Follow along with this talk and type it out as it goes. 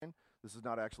This is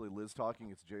not actually Liz talking,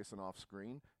 it's Jason off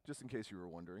screen, just in case you were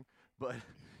wondering. But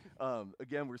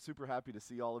again, we're super happy to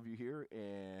see all of you here,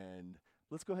 and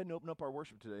let's go ahead and open up our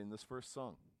worship today in this first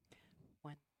song.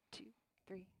 1, 2,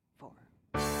 3, 4.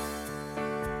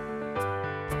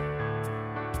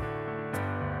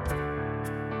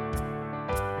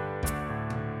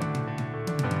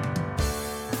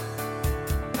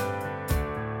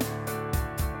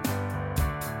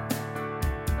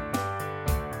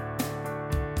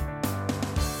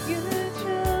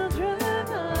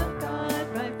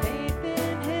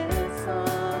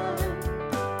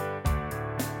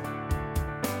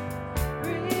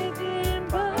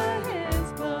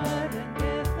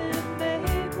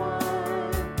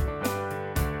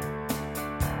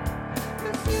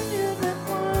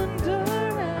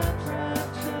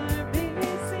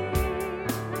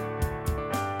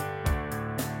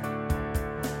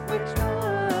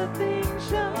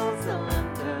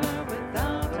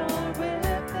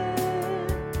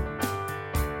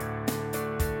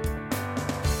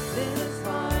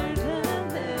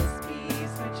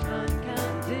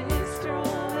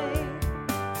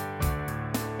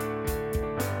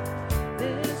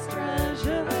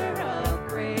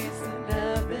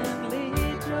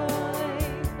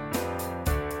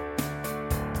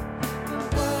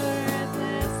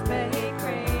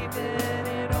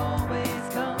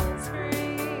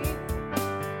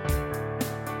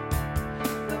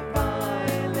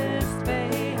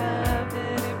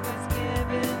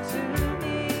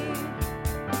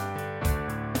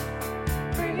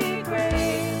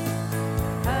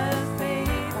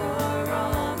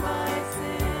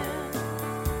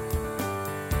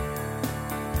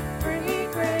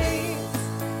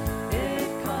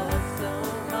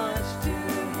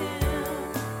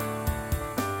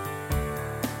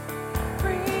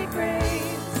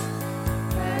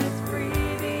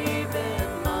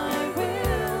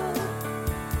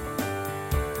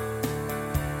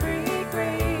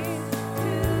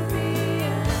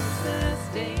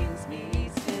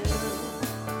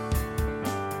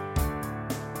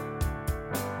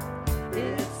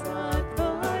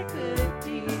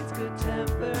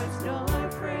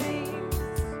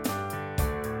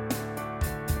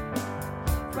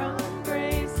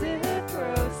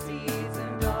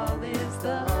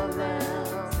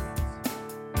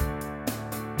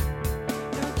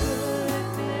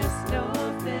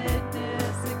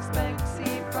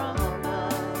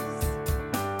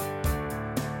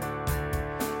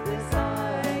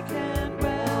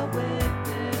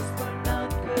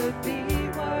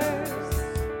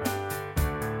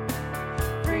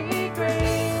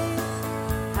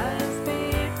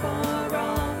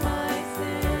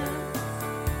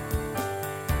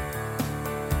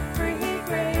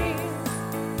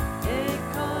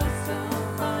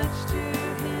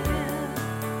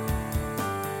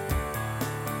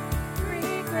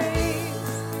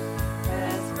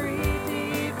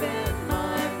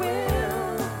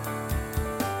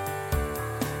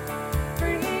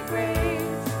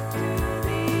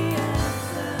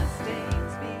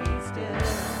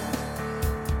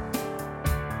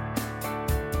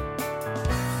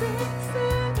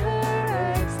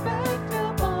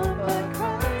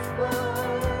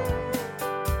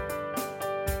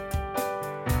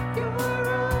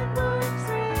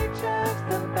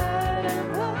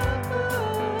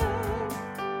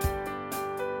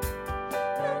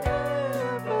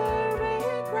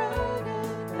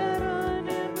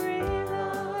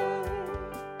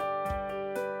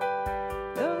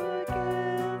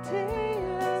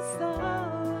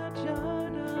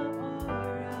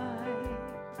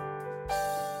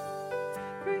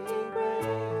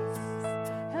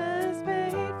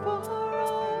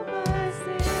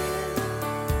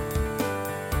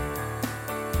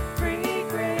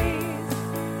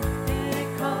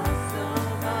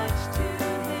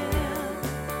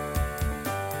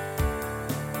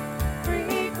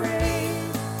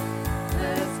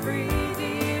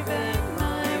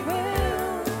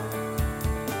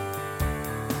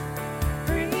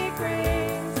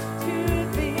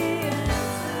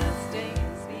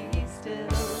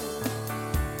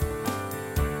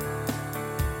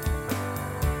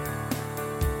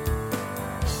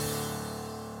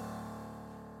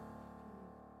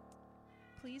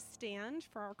 Please stand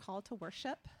for our call to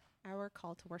worship. Our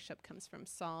call to worship comes from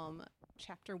Psalm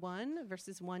chapter 1,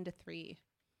 verses 1 to 3.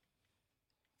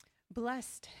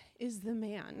 Blessed is the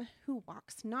man who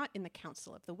walks not in the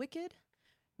counsel of the wicked,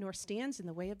 nor stands in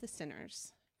the way of the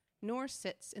sinners, nor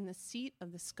sits in the seat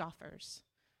of the scoffers,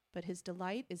 but his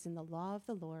delight is in the law of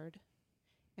the Lord,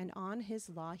 and on his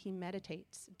law he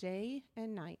meditates day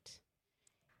and night.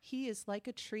 He is like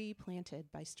a tree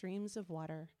planted by streams of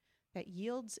water that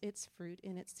yields its fruit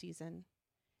in its season,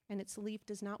 and its leaf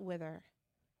does not wither.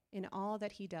 In all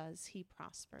that he does, he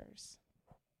prospers.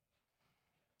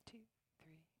 2,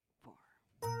 3, 4.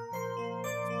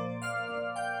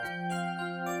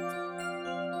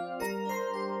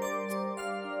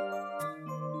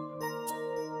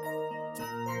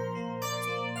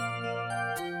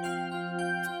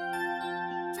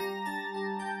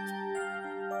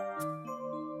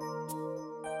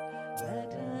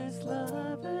 Let us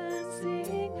love and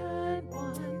sing and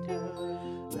wonder.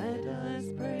 Let us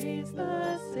praise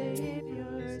the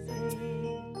Savior's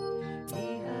name.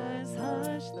 He has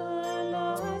hushed the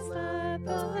lost and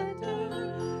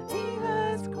thunder. He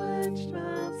has quenched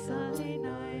Mount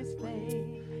Sinai's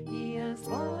flame. He has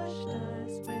washed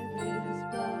us with his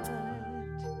blood.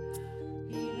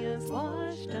 He has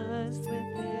washed us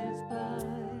with his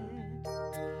blood.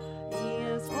 He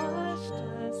has washed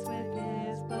us with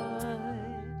his blood.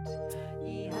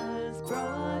 He has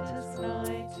brought us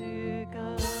nigh to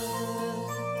God.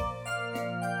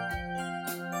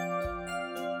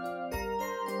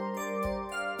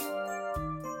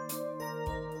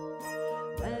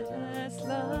 Let us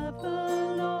love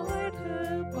the Lord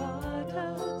who bought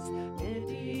us,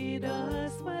 pitied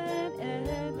us when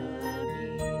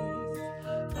enemies,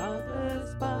 called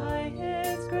us by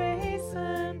his grace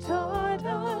and taught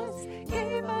us,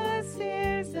 gave us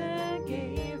ears and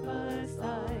gave us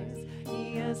eyes.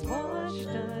 He has washed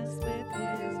us with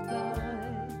his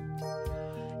blood.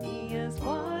 He has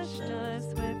washed us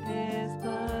with his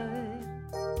blood.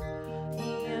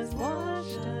 He has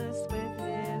washed us with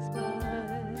his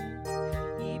blood.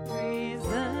 He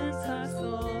presents our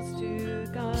souls to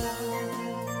God.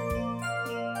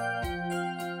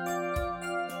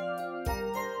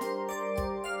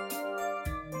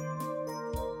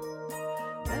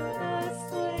 Let us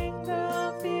sling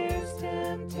the fierce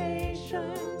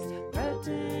temptations,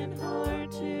 threaten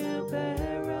hard to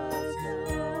bear us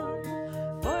down.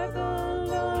 For the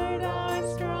Lord our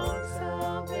strong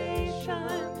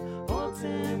salvation holds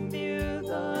in view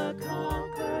the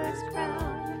conqueror's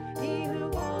crown. He who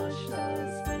washed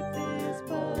us with his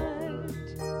blood.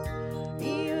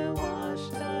 He who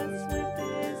washed us with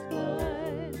his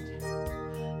blood.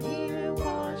 He who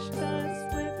washed us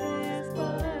with his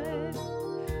blood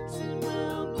soon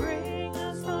will bring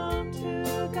us home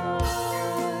to God.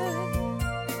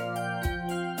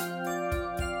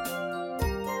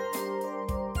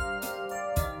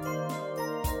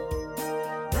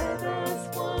 Let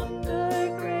us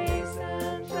wonder grace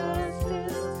and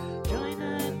justice, join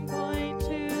and point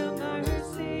to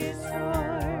mercy's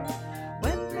shore.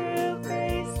 When through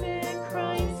grace in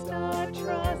Christ our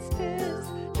trust is,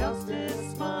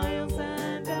 justice smiles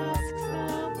and asks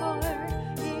no more.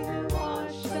 He who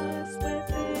washed us with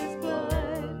his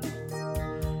blood.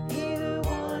 He who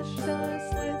washed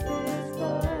us with his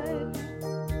blood.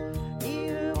 He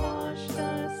who washed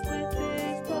us with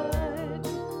his blood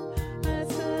has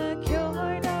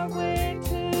secured our way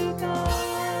to God.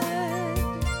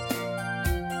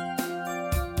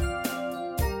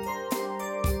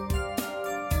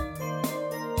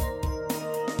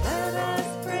 Let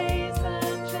us praise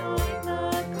and join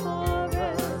the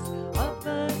chorus of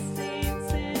the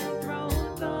saints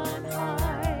enthroned on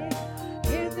high.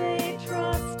 Here they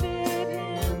trusted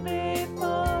him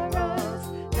before us,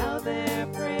 now their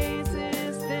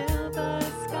praises fill the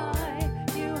sky.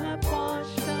 You have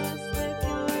washed us with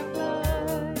your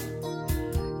blood.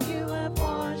 You have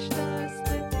washed us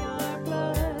with your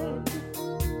blood.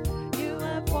 You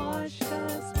have washed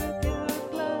us with your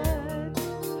blood.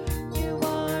 You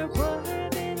are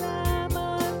worthy, Lamb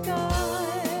of God.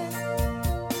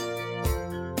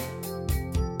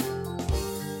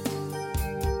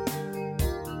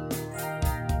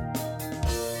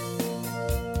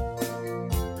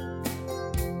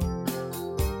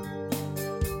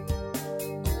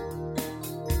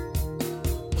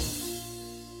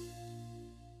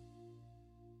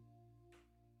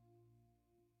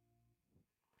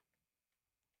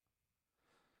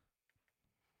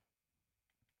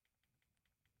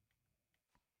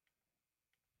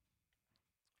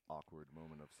 Awkward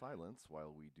moment of silence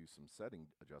while we do some setting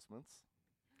adjustments.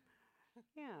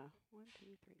 Yeah. 1,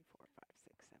 2, 3, 4, 5,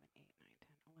 6, 7, 8, 9,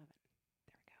 10, 11.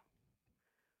 There we go.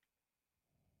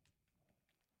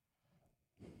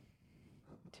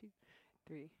 2,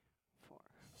 3, 4.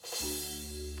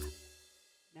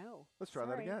 No. Let's try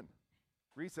that sorry. again.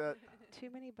 Reset. Too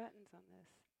many buttons on this.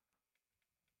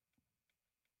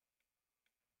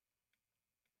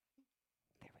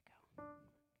 There we go.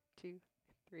 2,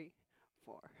 3,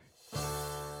 4.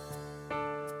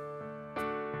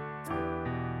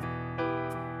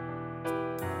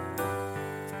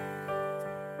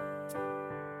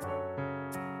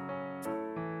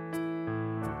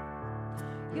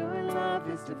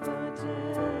 love is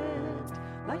devoted,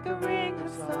 like a ring of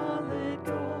solid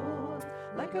gold,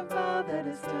 like a vow that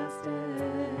is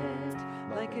tested,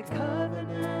 like a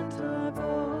covenant of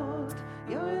old.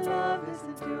 Your love is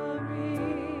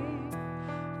enduring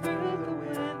through the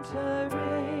winter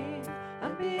rain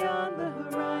and beyond the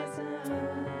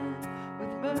horizon,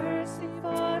 with mercy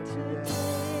for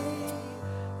today.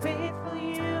 Faithful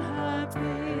you have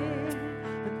been,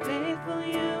 and faithful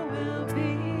you will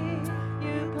be.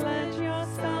 You pledge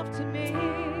yourself to me,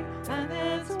 and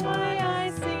that's why I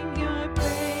sing your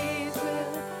praise.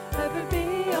 Will ever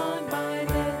be on my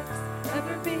lips,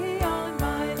 ever be on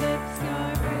my lips.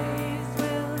 Your praise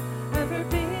will ever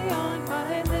be on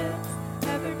my lips,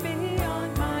 ever be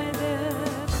on my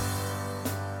lips.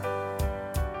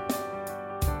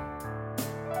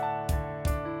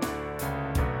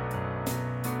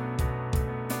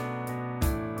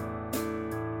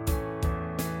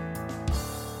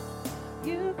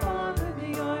 You father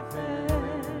the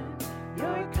orphan,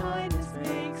 your kindness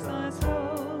makes us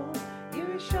whole.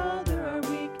 You shoulder our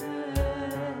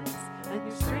weakness, and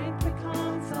your strength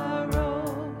becomes our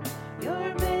own.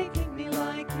 You're making me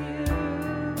like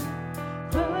you,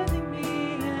 clothing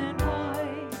me in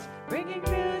white, bringing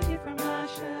beauty from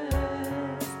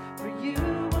ashes. For you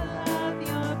will have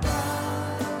your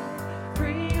bride,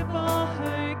 free of all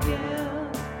her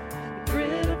guilt,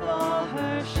 rid of all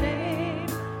her shame,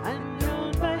 and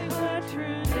known by her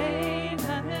true name.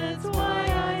 And that's why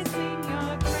I sing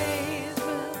your praise.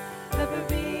 Will ever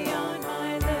be on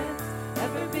my lips,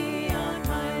 ever be on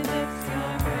my lips.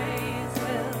 Your praise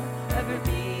will ever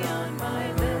be on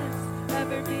my lips,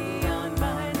 ever be on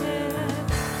my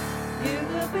lips. You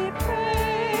will be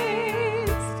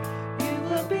praised, you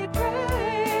will be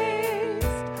praised.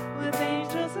 With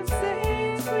angels and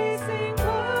saints we sing,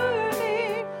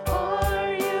 worthy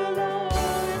are you,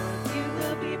 Lord. You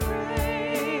will be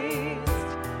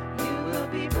praised, you will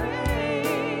be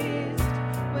praised.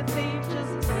 With angels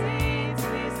and saints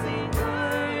we sing,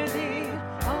 worthy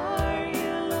are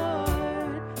you,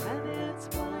 Lord. And it's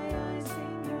why I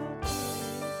sing your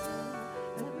praise.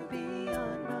 Ever be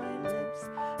on my lips,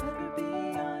 ever be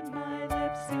on my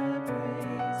lips. Your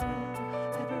praise will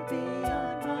ever be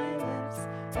on my lips,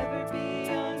 ever be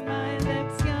on my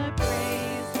lips. Your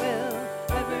praise will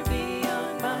ever be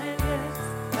on my lips,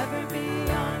 ever be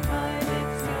on my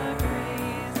lips. Your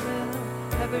praise will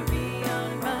ever be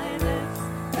on my lips,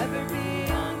 ever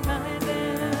be on my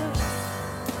lips.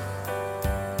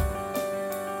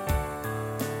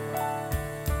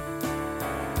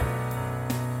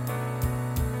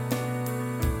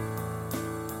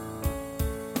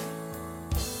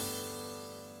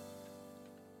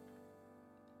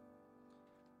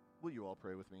 Will you all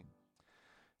pray with me?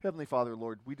 Heavenly Father,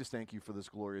 Lord, we just thank you for this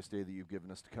glorious day that you've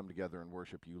given us to come together and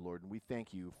worship you, Lord. And we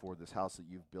thank you for this house that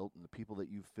you've built and the people that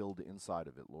you've filled inside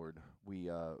of it, Lord. We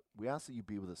ask that you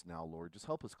be with us now, Lord. Just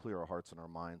help us clear our hearts and our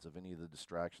minds of any of the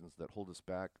distractions that hold us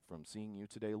back from seeing you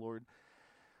today, Lord.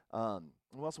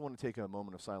 We also want to take a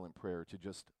moment of silent prayer to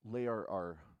just lay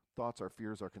our thoughts, our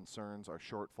fears, our concerns, our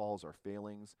shortfalls, our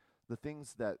failings, the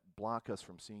things that block us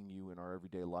from seeing you in our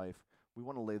everyday life. We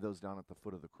want to lay those down at the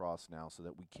foot of the cross now so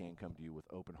that we can come to you with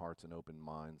open hearts and open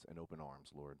minds and open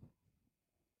arms, Lord.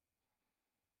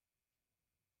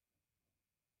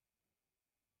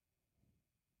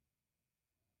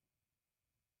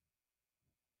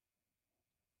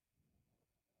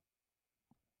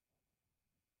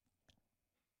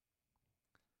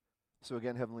 So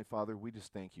again, Heavenly Father, we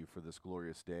just thank you for this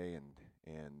glorious day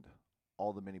and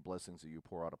all the many blessings that you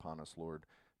pour out upon us, Lord.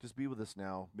 Just be with us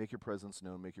now. Make your presence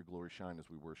known. Make your glory shine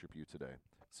as we worship you today.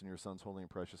 It's in your Son's holy and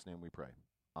precious name we pray.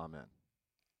 Amen.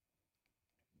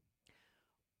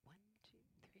 1, 2,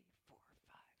 3, 4,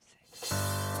 5, 6.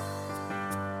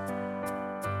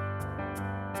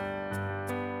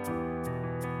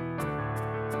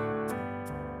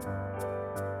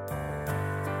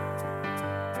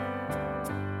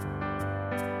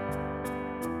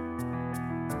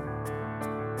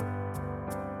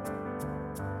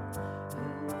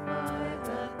 Who am I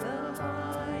that the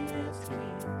highest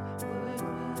King would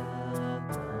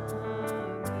welcome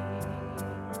me?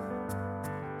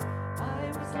 I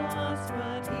was lost,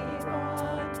 but he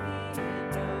brought me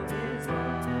in. Oh, his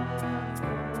love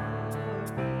for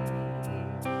me.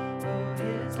 Oh,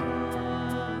 his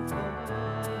love for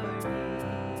me.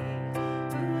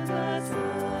 Who the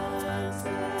Son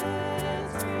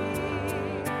sets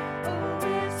free, oh,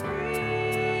 is free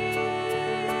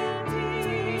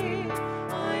indeed.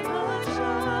 I'm a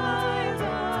child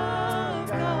of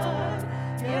God.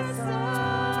 Yes,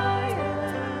 I am.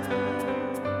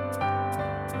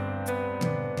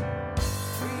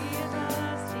 Free and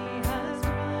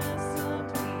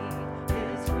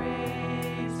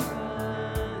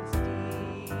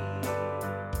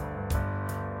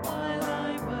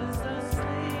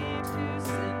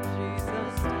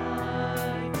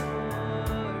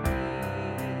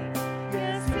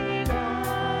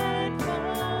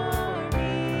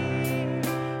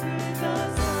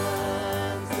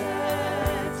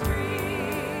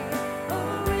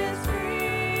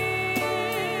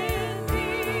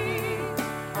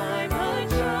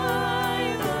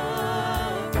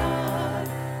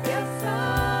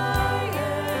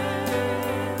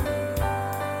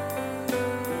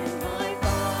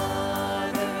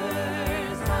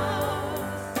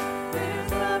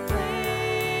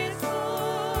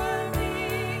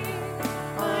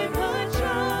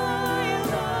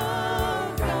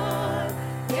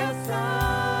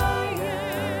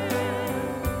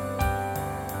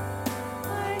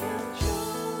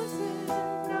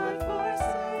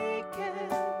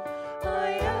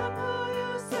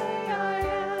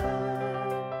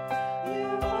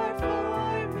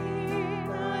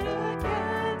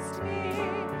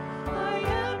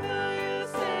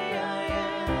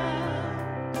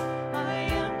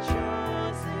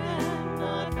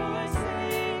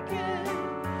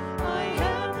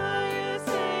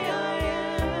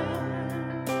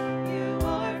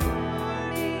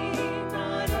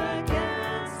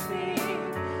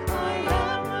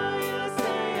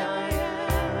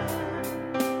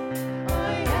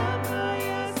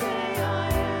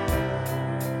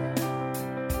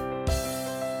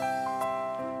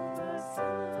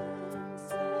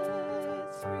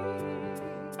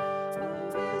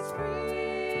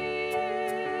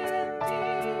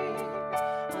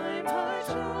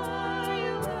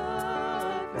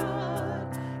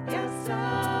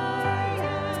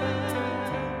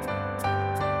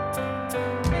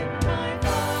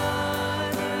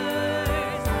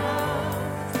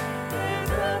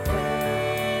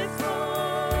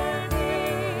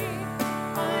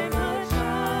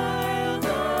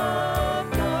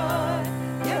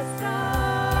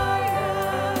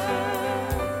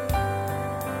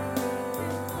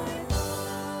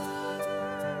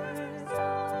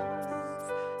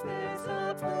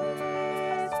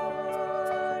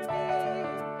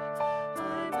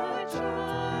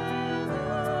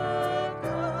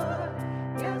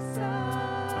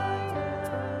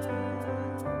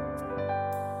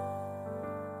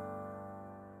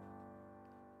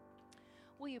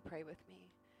Will you pray with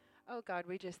me? Oh God,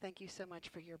 we just thank you so much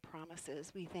for your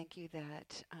promises. We thank you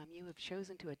that you have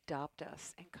chosen to adopt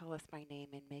us and call us by name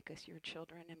and make us your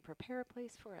children and prepare a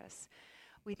place for us.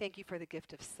 We thank you for the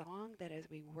gift of song, that as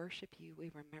we worship you,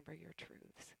 we remember your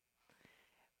truths.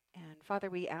 And Father,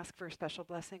 we ask for a special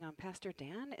blessing on Pastor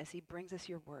Dan as he brings us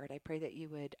your word. I pray that you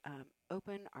would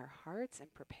open our hearts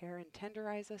and prepare and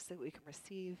tenderize us so that we can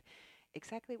receive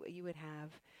exactly what you would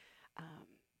have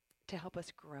to help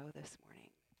us grow this morning.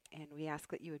 And we ask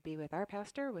that you would be with our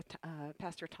pastor, with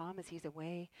Pastor Tom as he's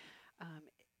away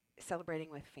celebrating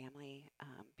with family,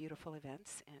 beautiful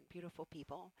events and beautiful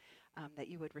people, that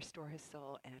you would restore his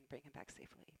soul and bring him back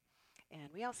safely. And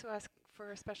we also ask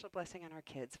for a special blessing on our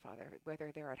kids, Father,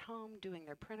 whether they're at home doing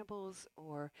their printables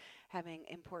or having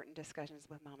important discussions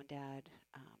with mom and dad,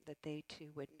 that they too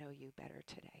would know you better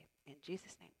today. In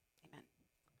Jesus' name, amen.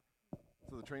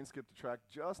 So the train skipped a track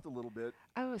just a little bit.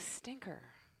 Oh, stinker.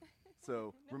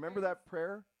 So remember that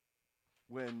prayer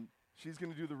when she's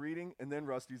going to do the reading and then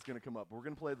Rusty's going to come up. We're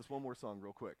going to play this one more song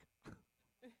real quick.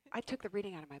 I took the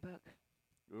reading out of my book.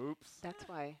 Oops. That's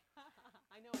why.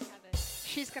 I know I had it.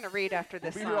 She's going to read after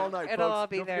this We'll be song. here all night, It'll folks. all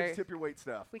be Don't there. forget to tip your wait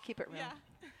staff. We keep it real.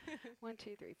 Yeah. 1,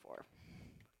 2, 3, 4.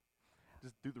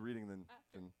 Just do the reading, then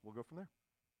we'll go from there.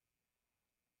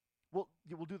 We'll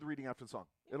do the reading after the song.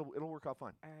 It'll work out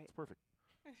fine. All right. It's perfect.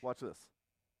 Watch this.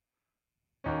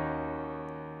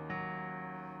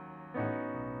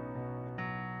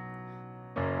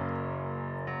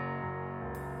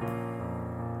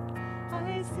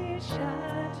 I see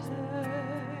shattered,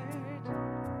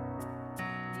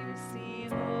 you see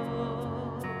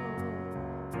whole.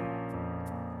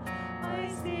 I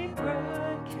see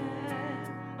broken,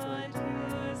 but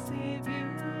you see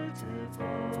beautiful.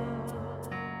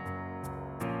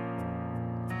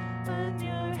 And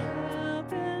you're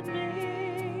helping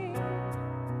me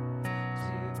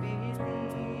to believe.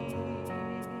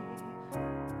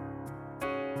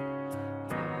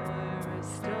 You're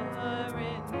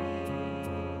restoring me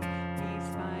piece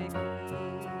by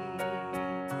piece.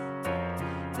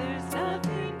 There's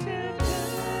nothing too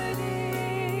dirty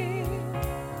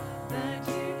that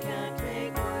you can't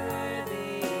make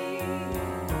worthy.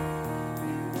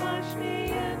 You wash me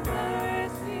in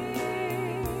mercy.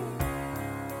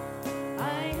 I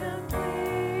am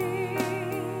clean.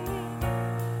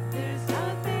 There's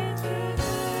nothing too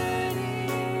dirty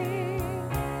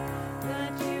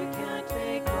that you can't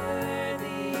make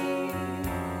worthy.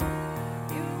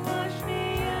 You wash me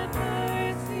in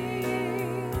mercy.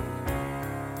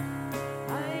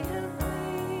 I am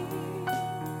clean.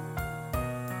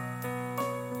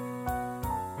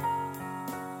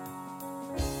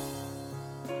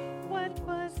 What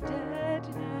was dead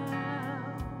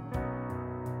now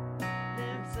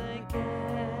lives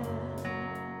again.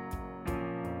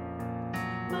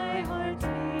 My heart's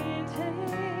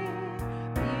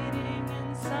beating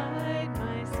inside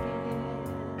my skin.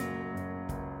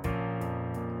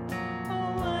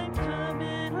 Oh, I'm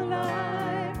coming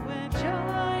alive with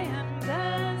joy and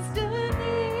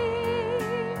destiny.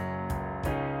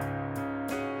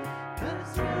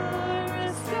 'Cause you're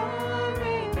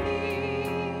restoring me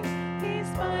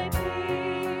piece by piece.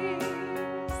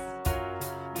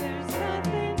 There's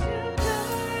nothing too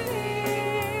dirty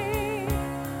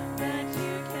that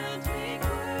you can't make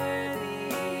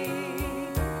worthy.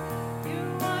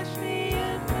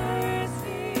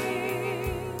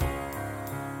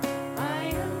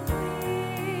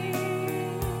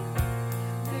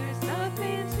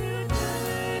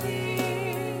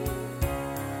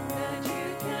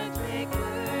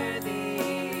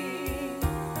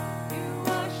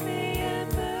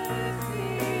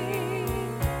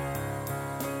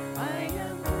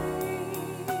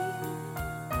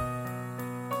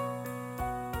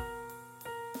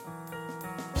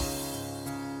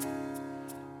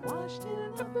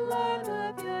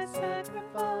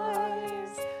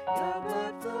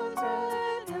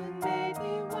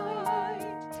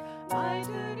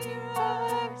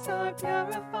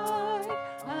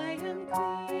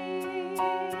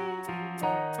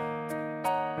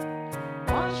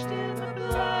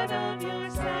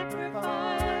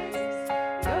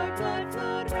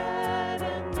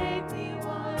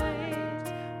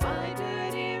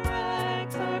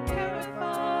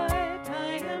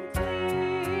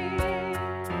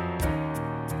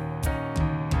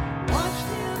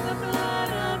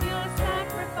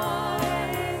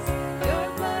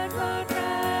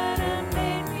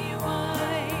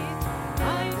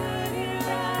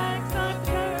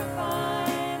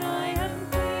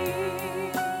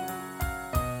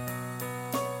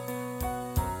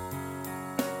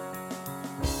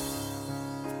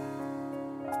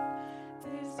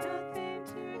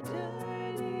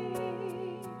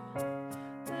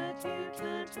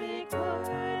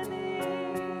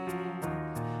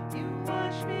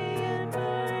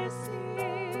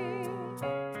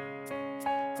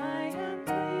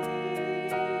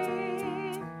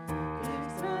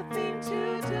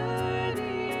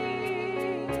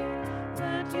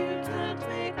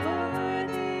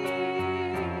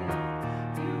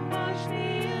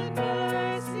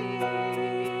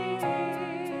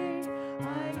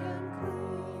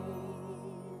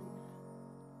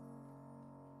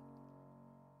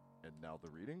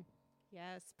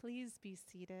 Please be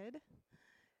seated.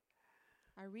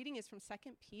 Our reading is from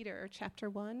 2 Peter chapter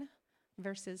 1,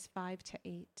 verses 5 to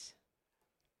 8.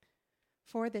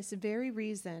 For this very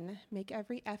reason, make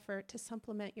every effort to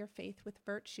supplement your faith with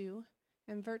virtue,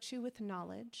 and virtue with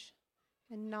knowledge,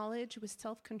 and knowledge with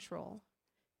self-control,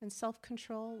 and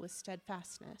self-control with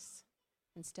steadfastness,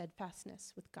 and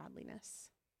steadfastness with godliness,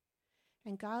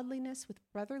 and godliness with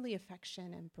brotherly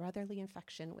affection, and brotherly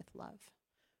affection with love.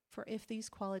 For if these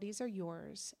qualities are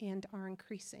yours and are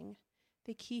increasing,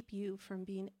 they keep you from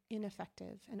being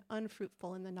ineffective and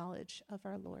unfruitful in the knowledge of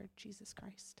our Lord Jesus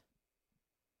Christ.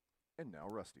 And now,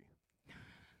 Rusty.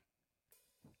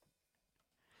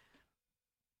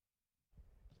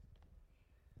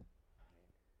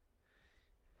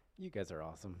 You guys are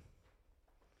awesome.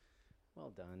 Well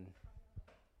done.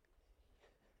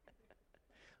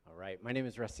 All right, my name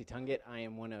is Rusty Tungett. I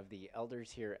am one of the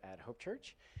elders here at Hope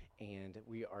Church, and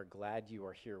we are glad you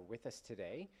are here with us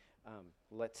today.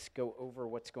 Let's go over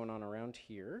what's going on around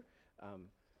here.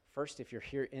 First, if you're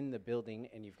here in the building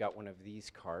and you've got one of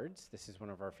these cards, this is one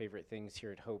of our favorite things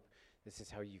here at Hope. This is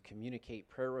how you communicate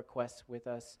prayer requests with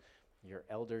us. Your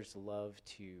elders love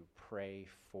to pray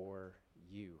for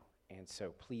you, and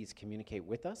so please communicate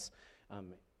with us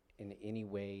in any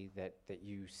way that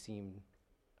you seem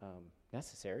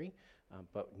necessary,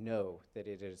 but know that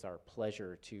it is our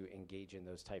pleasure to engage in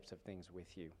those types of things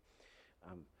with you.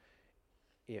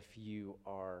 If you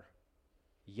are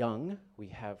young, we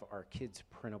have our kids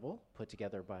printable put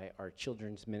together by our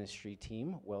children's ministry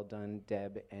team. Well done,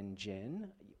 Deb and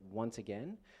Jen. Once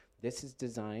again, this is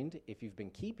designed, if you've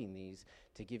been keeping these,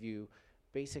 to give you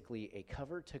basically a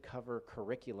cover-to-cover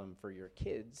curriculum for your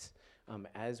kids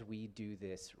as we do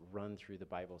this Run Through the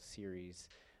Bible series.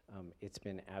 It's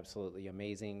been absolutely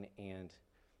amazing, and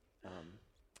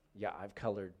yeah, I've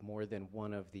colored more than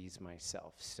one of these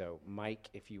myself. So, Mike,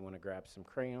 if you want to grab some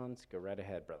crayons, go right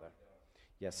ahead, brother.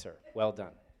 Yes, sir. Well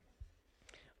done.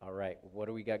 All right, what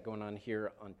do we got going on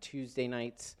here? On Tuesday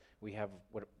nights, we have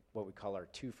what we call our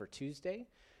Two for Tuesday.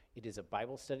 It is a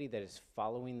Bible study that is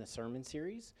following the sermon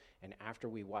series, and after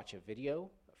we watch a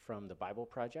video from the Bible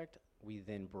Project, we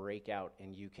then break out,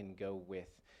 and you can go with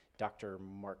Dr.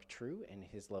 Mark True and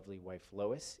his lovely wife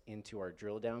Lois into our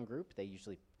drill down group. They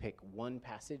usually pick one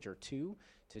passage or two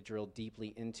to drill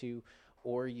deeply into,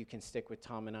 or you can stick with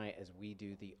Tom and I as we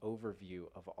do the overview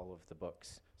of all of the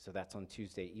books. So that's on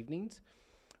Tuesday evenings.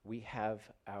 We have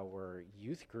our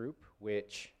youth group,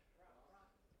 which,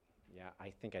 yeah,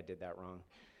 I think I did that wrong.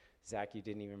 Zach, you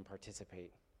didn't even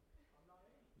participate.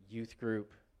 Youth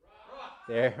group.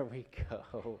 There we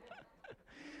go.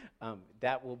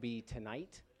 That will be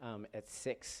tonight at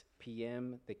 6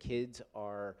 p.m. The kids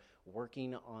are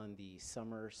working on the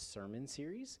summer sermon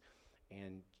series,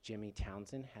 and Jimmy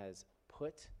Townsend has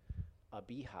put a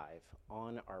beehive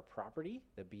on our property.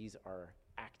 The bees are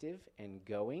active and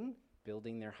going,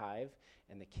 building their hive,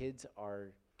 and the kids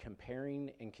are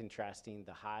comparing and contrasting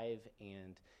the hive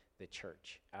and the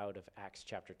church out of Acts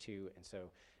chapter 2. And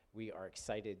so we are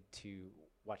excited to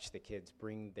watch the kids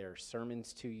bring their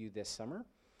sermons to you this summer.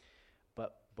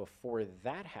 But before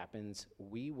that happens,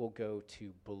 we will go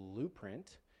to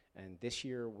Blueprint, and this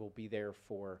year we'll be there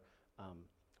for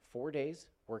 4 days,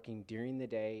 working during the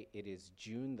day. It is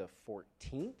June the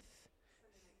 14th.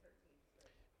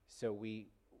 So we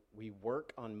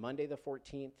work on Monday the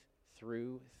 14th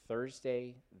through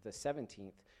Thursday the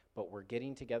 17th, but we're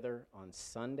getting together on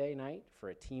Sunday night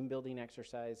for a team building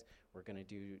exercise. We're going to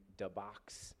do Da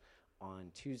Box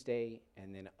on Tuesday,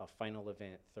 and then a final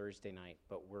event Thursday night.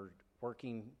 But we're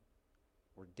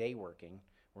day working.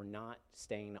 We're not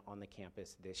staying on the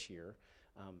campus this year.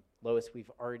 Lois,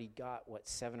 we've already got,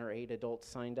 7 or 8 adults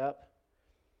signed up?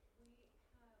 We have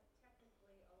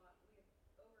technically a lot. We have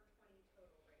over 20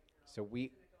 total right now. So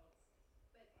Adults,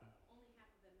 but only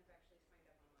half of them have actually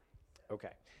signed up online. So.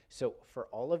 Okay. So for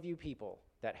all of you people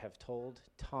that have told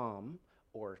Tom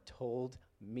or told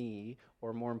me,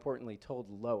 or more importantly, told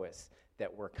Lois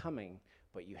that we're coming,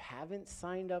 but you haven't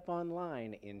signed up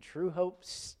online in True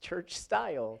Hope's church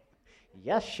style,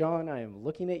 yes, Sean, I am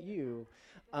looking at you.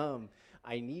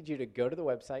 I need you to go to the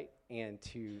website and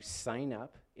to sign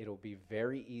up. It'll be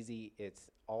very easy.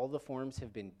 All the forms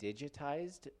have been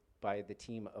digitized by the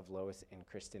team of Lois and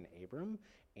Kristen Abram,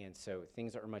 and so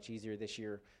things are much easier this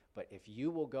year. But if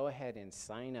you will go ahead and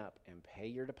sign up and pay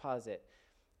your deposit,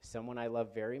 someone I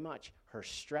love very much, her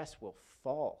stress will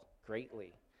fall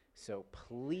greatly. So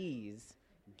please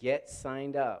get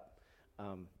signed up.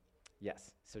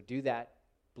 Yes, so do that.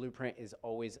 Blueprint is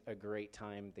always a great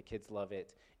time. The kids love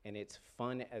it, and it's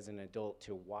fun as an adult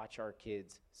to watch our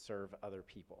kids serve other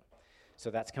people.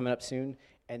 So that's coming up soon.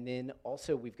 And then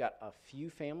also we've got a few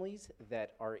families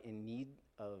that are in need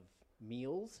of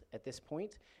meals at this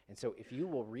point. And so if you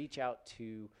will reach out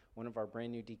to one of our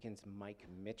brand new deacons, Mike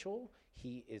Mitchell,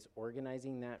 he is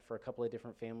organizing that for a couple of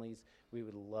different families. We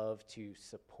would love to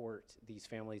support these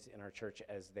families in our church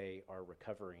as they are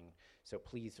recovering. So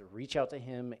please reach out to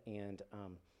him and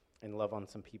love on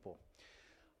some people.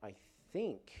 I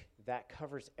think that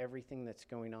covers everything that's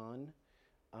going on.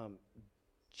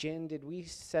 Jen, did we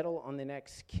settle on the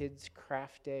next Kids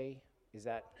Craft Day?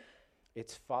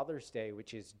 It's Father's Day,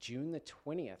 which is June the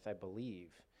 20th, I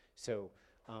believe. So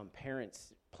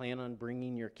parents, plan on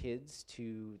bringing your kids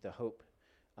to the Hope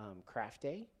Craft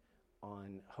Day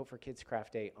Hope for Kids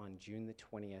Craft Day on June the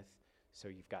 20th. So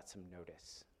you've got some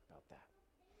notice about that.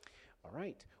 All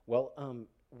right. Well,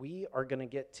 we are going to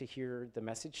get to hear the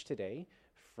message today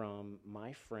from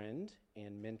my friend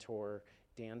and mentor,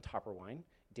 Dan Topperwine.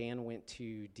 Dan went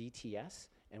to DTS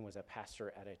and was a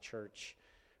pastor at a church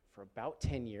for about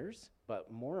 10 years,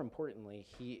 but more importantly,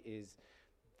 he is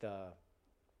the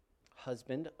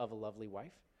husband of a lovely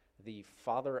wife, the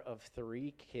father of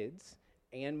 3 kids,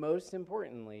 and most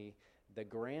importantly, the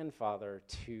grandfather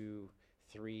to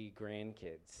 3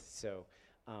 grandkids. So,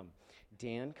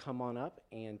 Dan, come on up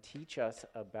and teach us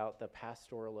about the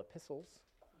pastoral epistles,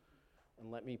 and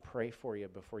let me pray for you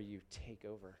before you take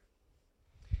over.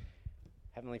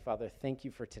 Heavenly Father, thank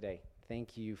you for today.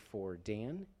 Thank you for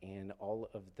Dan and all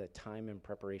of the time and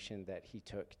preparation that he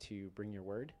took to bring your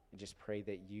word. I just pray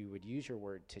that you would use your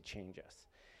word to change us.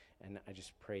 And I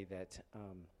just pray that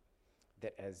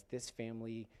that as this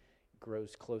family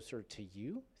grows closer to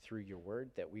you through your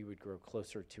word, that we would grow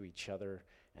closer to each other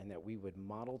and that we would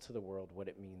model to the world what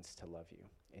it means to love you.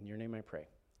 In your name I pray.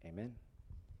 Amen.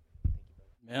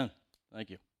 Amen. Thank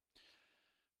you.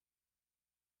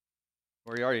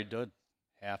 Well, you already did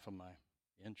half of my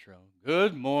intro.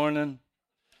 Good morning.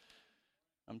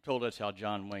 I'm told that's how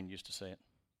John Wayne used to say it.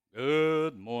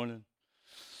 Good morning.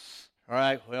 All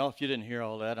right, well, if you didn't hear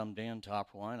all that, I'm Dan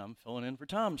Topperwine. I'm filling in for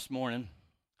Tom this morning.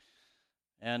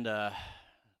 And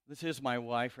this is my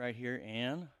wife right here,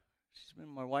 Ann. She's been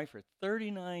my wife for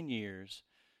 39 years.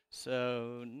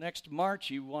 So next March,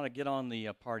 you want to get on the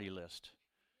party list.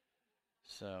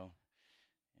 So,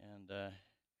 and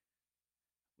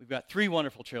we've got 3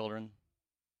 wonderful children,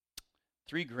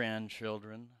 3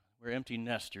 grandchildren. We're empty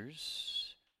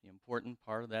nesters. The important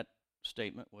part of that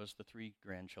statement was the 3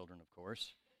 grandchildren, of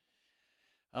course.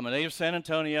 I'm a native of San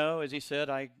Antonio. As he said,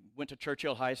 I went to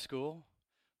Churchill High School,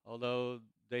 although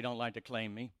they don't like to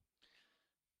claim me.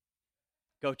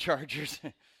 Go Chargers.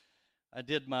 I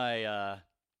did my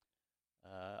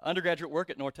undergraduate work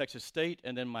at North Texas State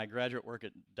and then my graduate work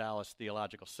at Dallas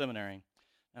Theological Seminary.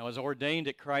 I was ordained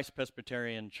at Christ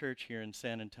Presbyterian Church here in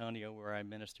San Antonio, where I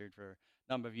ministered for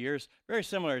a number of years. Very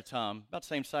similar to Tom, about the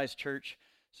same size church,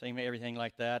 same everything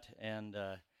like that. And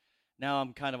now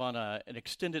I'm kind of on an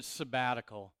extended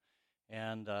sabbatical,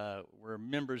 and we're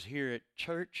members here at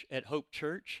church, at Hope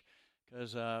Church,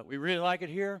 because we really like it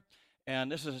here.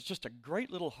 And this is just a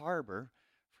great little harbor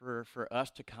for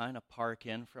us to kind of park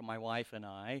in, for my wife and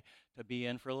I to be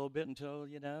in for a little bit until,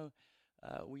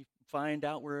 we find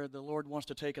out where the Lord wants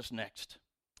to take us next.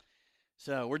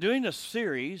 So we're doing this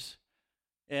series,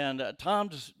 and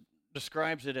Tom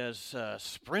describes it as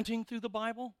sprinting through the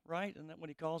Bible, right? Isn't that what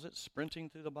he calls it, sprinting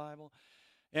through the Bible?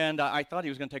 And I thought he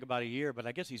was going to take about a year, but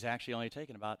I guess he's actually only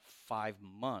taken about 5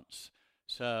 months.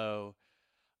 So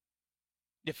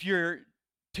if you're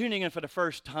tuning in for the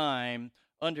first time,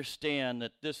 understand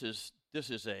that this is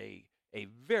a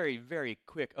very, very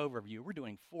quick overview. We're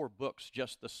doing 4 books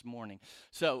just this morning.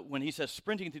 So when he says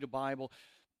sprinting through the Bible,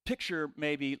 picture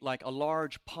maybe like a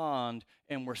large pond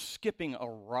and we're skipping a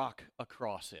rock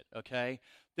across it, okay?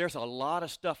 There's a lot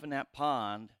of stuff in that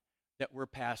pond that we're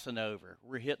passing over.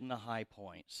 We're hitting the high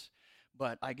points.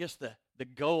 But I guess the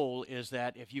goal is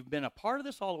that if you've been a part of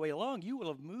this all the way along, you will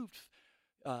have moved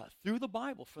through the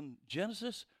Bible from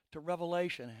Genesis to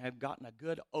Revelation and have gotten a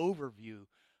good overview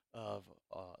of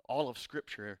all of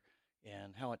Scripture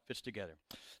and how it fits together.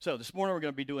 So this morning we're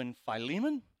going to be doing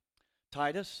Philemon,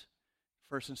 Titus,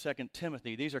 1st and 2nd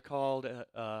Timothy. These are called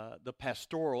the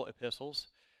pastoral epistles.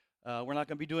 We're not going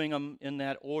to be doing them in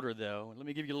that order, though. Let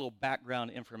me give you a little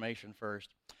background information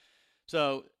first.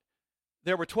 So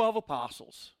there were 12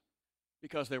 apostles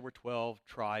because there were 12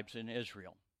 tribes in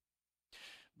Israel.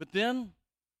 But then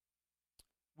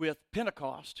with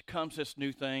Pentecost comes this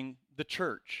new thing, the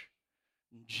church.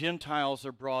 Gentiles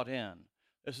are brought in.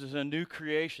 This is a new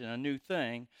creation, a new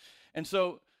thing. And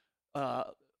so,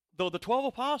 though the 12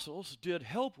 apostles did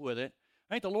help with it,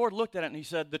 I think the Lord looked at it and he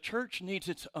said, the church needs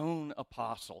its own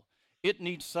apostle. It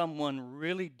needs someone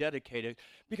really dedicated,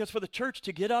 because for the church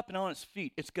to get up and on its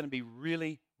feet, it's going to be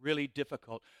really, really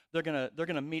difficult. They're going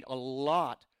to meet a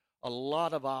lot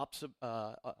of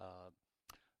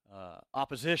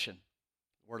opposition.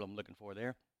 The word I'm looking for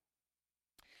there.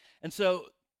 And so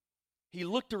he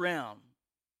looked around.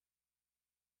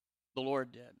 The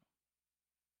Lord did.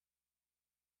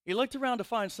 He looked around to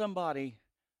find somebody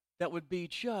that would be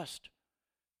just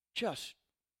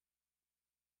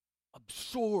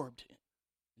absorbed,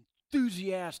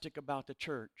 enthusiastic about the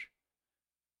church.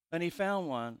 And he found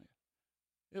one.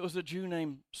 It was a Jew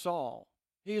named Saul.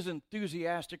 He is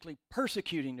enthusiastically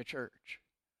persecuting the church.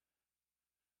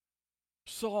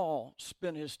 Saul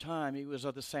spent his time, he was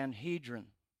of the Sanhedrin,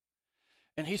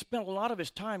 and he spent a lot of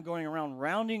his time going around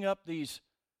rounding up these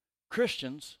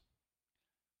Christians,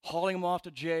 hauling them off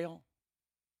to jail,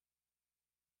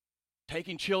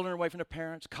 taking children away from their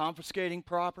parents, confiscating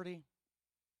property,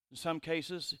 in some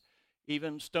cases,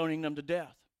 even stoning them to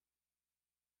death.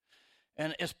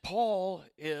 And as Paul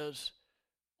is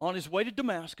on his way to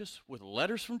Damascus with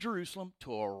letters from Jerusalem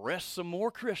to arrest some more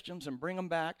Christians and bring them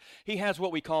back, he has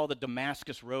what we call the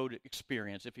Damascus Road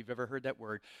experience, if you've ever heard that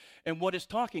word. And what it's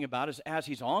talking about is as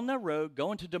he's on that road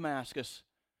going to Damascus,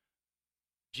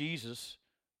 Jesus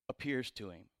appears to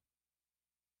him.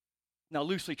 Now,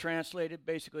 loosely translated,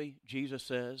 basically, Jesus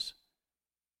says,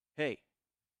 "Hey,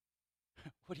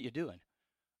 what are you doing?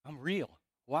 I'm real.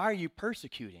 Why are you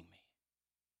persecuting me?"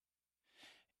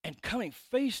 And coming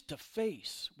face to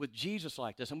face with Jesus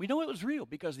like this, and we know it was real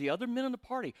because the other men in the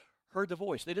party heard the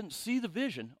voice. They didn't see the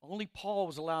vision. Only Paul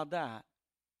was allowed that.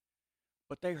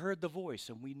 But they heard the voice,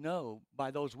 and we know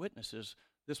by those witnesses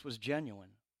this was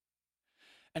genuine.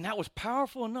 And that was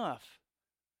powerful enough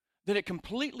that it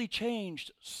completely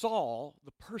changed Saul,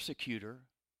 the persecutor,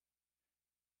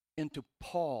 into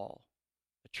Paul,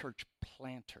 the church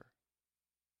planter.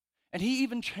 And he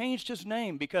even changed his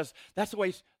name because that's the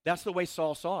way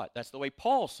Saul saw it. That's the way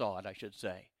Paul saw it, I should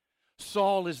say.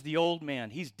 Saul is the old man.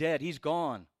 He's dead. He's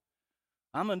gone.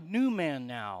 I'm a new man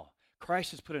now.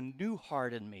 Christ has put a new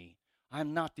heart in me.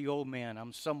 I'm not the old man.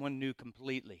 I'm someone new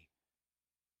completely.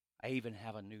 I even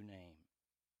have a new name.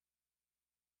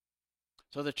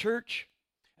 So the church,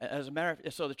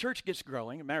 the church gets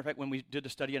growing. As a matter of fact, when we did the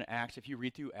study in Acts, if you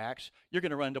read through Acts, you're going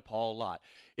to run into Paul a lot.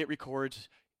 It records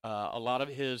a lot of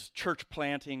his church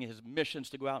planting, his missions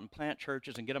to go out and plant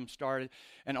churches and get them started.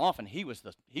 And often he was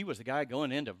the guy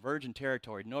going into virgin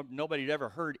territory. Nobody had ever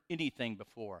heard anything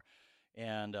before.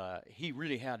 And he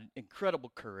really had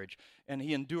incredible courage, and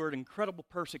he endured incredible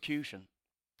persecution.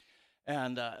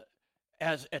 And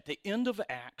as at the end of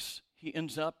Acts, he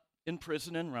ends up in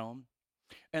prison in Rome,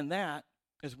 and that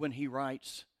is when he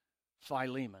writes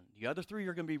Philemon. The other three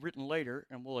are going to be written later,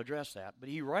 and we'll address that. But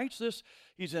he writes this.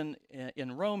 He's in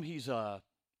Rome. He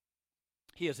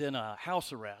is in a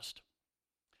house arrest,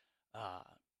 kind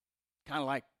of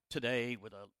like today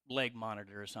with a leg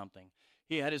monitor or something.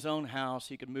 He had his own house.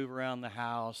 He could move around the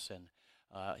house, and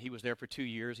he was there for 2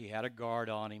 years. He had a guard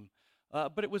on him,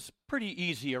 but it was pretty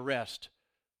easy arrest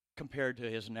compared to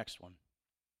his next one.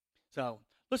 So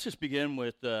let's just begin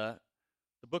with the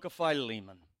book of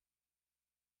Philemon.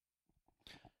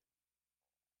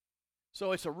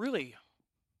 So it's a really,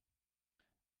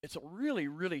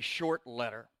 really short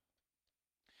letter.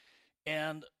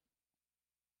 And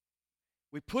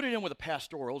we put it in with the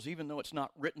pastorals, even though it's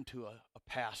not written to a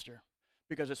pastor,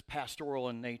 because it's pastoral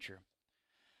in nature.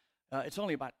 It's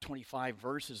only about 25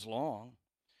 verses long.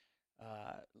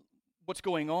 What's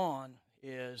going on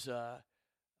is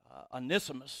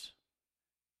Onesimus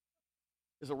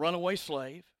is a runaway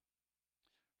slave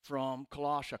from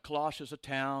Colossia. Colossia is a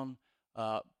town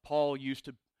Paul used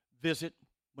to visit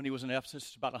when he was in Ephesus.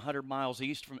 It's about 100 miles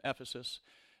east from Ephesus.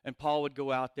 And Paul would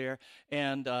go out there,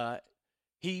 and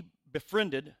he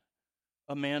befriended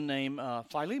a man named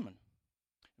Philemon.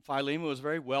 Philemon was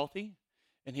very wealthy,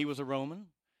 and he was a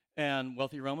Roman, and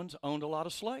wealthy Romans owned a lot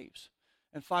of slaves.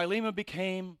 And Philemon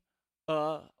became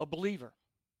a believer.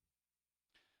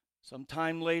 Some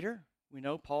time later, we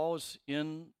know Paul is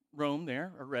in Rome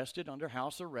there, arrested, under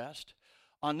house arrest.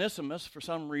 Onesimus, for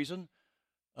some reason,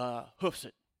 hoofs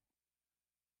it.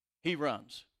 He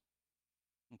runs.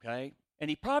 Okay? And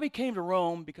he probably came to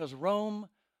Rome because Rome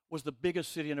was the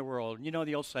biggest city in the world. You know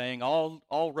the old saying,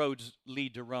 all roads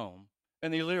lead to Rome.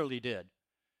 And they literally did.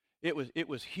 It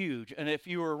was huge. And if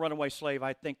you were a runaway slave,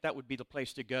 I think that would be the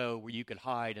place to go where you could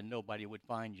hide and nobody would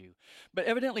find you. But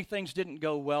evidently things didn't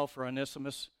go well for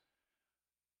Onesimus.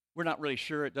 We're not really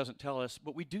sure. It doesn't tell us.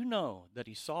 But we do know that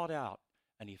he sought out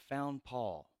and he found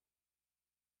Paul.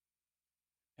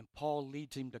 And Paul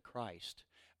leads him to Christ.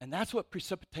 And that's what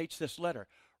precipitates this letter.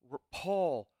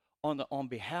 Paul on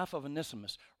behalf of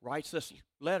Onesimus, writes this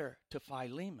letter to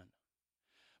Philemon.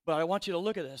 But I want you to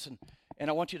look at this, and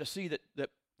I want you to see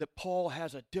that Paul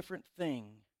has a different thing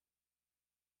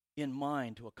in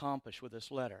mind to accomplish with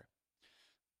this letter.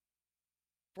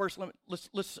 First,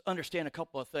 let's understand a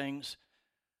couple of things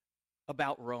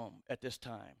about Rome at this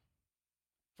time.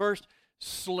 First,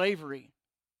 slavery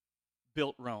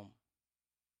built Rome.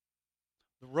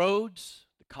 The roads,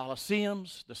 the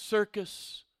Colosseums, the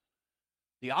circus,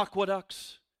 the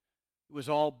aqueducts, it was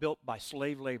all built by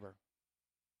slave labor.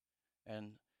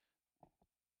 And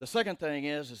the second thing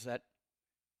is that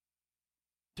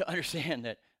to understand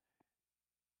that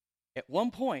at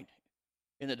one point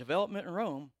in the development in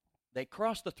Rome, they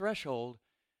crossed the threshold,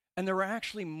 and there were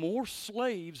actually more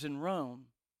slaves in Rome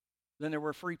than there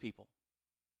were free people.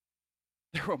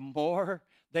 There were more,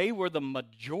 they were the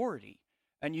majority.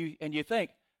 And you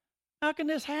think, how can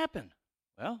this happen?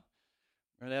 Well,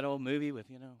 remember that old movie with,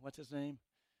 what's his name?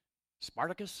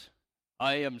 Spartacus?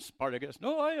 I am Spartacus.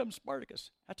 No, I am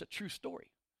Spartacus. That's a true story.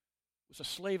 It was a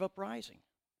slave uprising.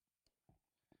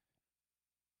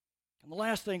 And the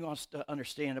last thing I want us to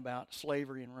understand about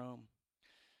slavery in Rome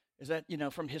is that,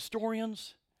 from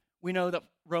historians, we know that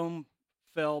Rome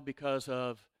fell because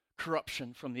of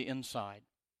corruption from the inside.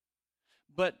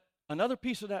 But another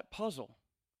piece of that puzzle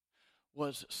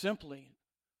was simply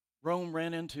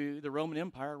the Roman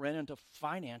Empire ran into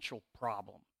financial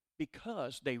problem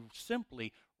because they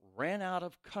simply ran out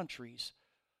of countries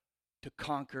to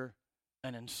conquer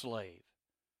and enslave.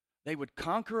 They would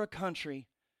conquer a country,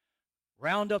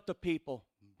 round up the people,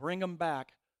 bring them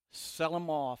back, sell them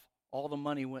off, all the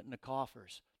money went in the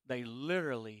coffers. They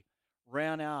literally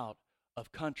ran out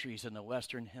of countries in the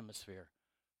Western Hemisphere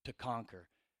to conquer,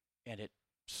 and it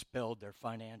spelled their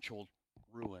financial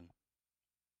ruin.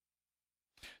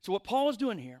 So what Paul is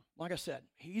doing here, like I said,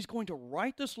 he's going to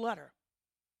write this letter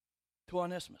to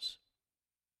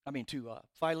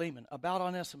Philemon about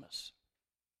Onesimus.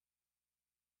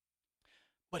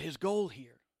 But his goal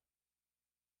here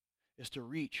is to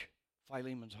reach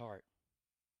Philemon's heart.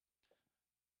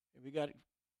 We got to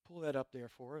pull that up there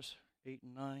for us, 8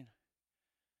 and 9.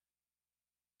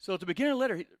 So at the beginning of the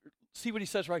letter, see what he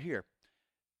says right here.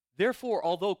 Therefore,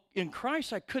 although in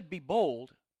Christ I could be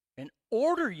bold and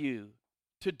order you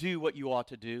to do what you ought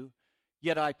to do,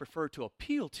 yet I prefer to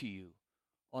appeal to you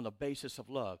on the basis of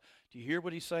love. Do you hear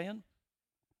what he's saying?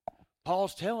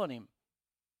 Paul's telling him,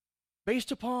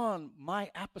 based upon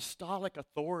my apostolic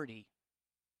authority,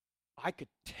 I could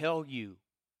tell you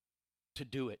to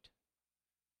do it.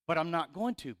 But I'm not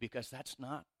going to, because that's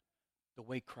not the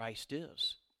way Christ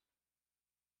is.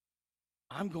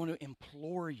 I'm going to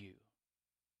implore you.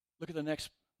 Look at the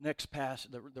next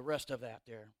passage, the rest of that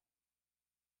there.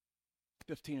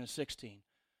 15 and 16.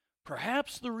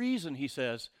 Perhaps the reason he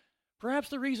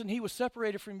was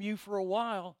separated from you for a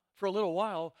little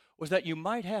while, was that you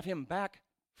might have him back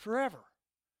forever.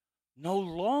 No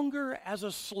longer as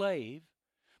a slave,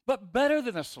 but better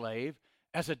than a slave,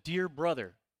 as a dear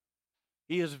brother.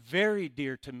 He is very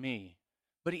dear to me,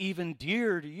 but even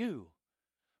dearer to you,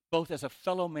 both as a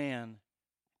fellow man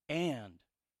and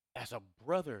as a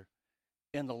brother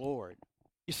in the Lord.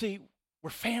 You see, we're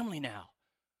family now.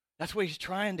 That's what he's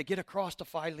trying to get across to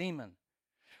Philemon.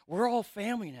 We're all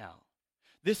family now.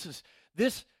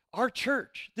 Our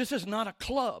church. This is not a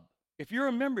club. If you're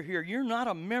a member here, you're not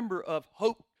a member of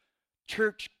Hope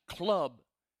Church Club.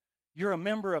 You're a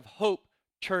member of Hope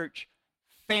Church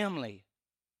family.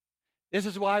 This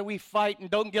is why we fight and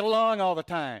don't get along all the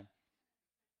time.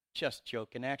 Just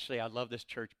joking. Actually, I love this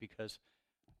church because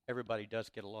everybody does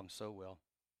get along so well.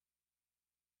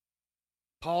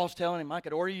 Paul's telling him, I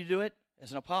could order you to do it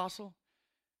as an apostle,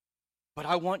 but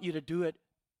I want you to do it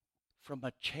from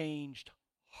a changed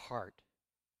heart.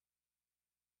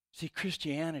 See,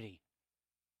 Christianity,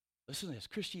 listen to this,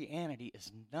 Christianity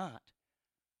is not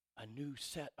a new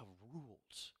set of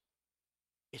rules.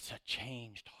 It's a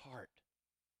changed heart.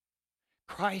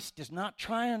 Christ is not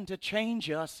trying to change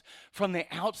us from the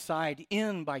outside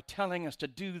in by telling us to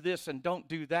do this and don't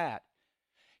do that.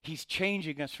 He's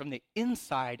changing us from the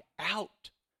inside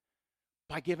out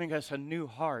by giving us a new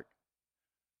heart,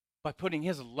 by putting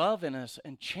his love in us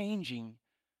and changing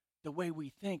the way we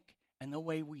think and the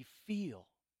way we feel.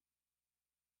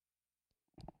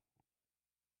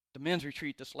 The men's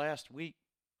retreat this last week,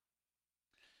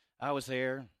 I was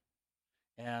there,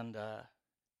 and the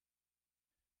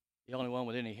only one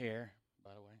with any hair,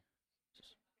 by the way.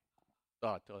 Just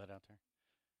thought I'd throw that out there.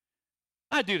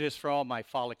 I do this for all my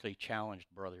follically challenged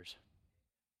brothers.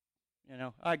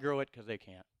 I grow it because they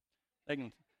can't. They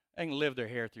can live their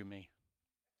hair through me.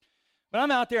 But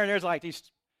I'm out there, and there's like these,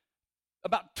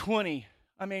 about 20,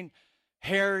 I mean,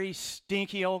 hairy,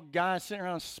 stinky old guys sitting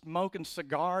around smoking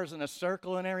cigars in a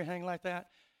circle and everything like that.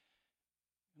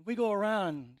 We go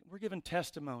around, we're giving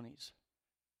testimonies.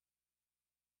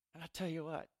 And I tell you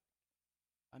what,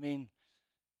 I mean,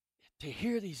 to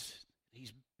hear these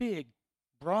big,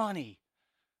 brawny,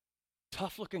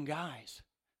 tough-looking guys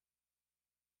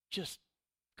just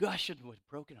gushing with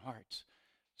broken hearts,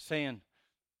 saying,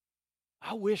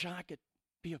 I wish I could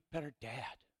be a better dad.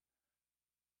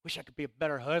 Wish I could be a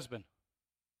better husband.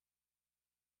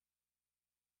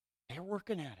 They're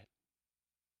working at it.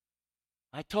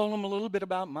 I told them a little bit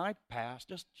about my past,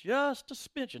 just a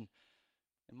smidgen.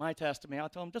 In my testimony, I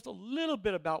told them just a little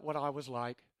bit about what I was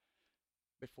like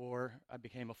before I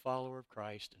became a follower of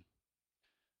Christ. And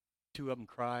two of them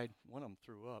cried. One of them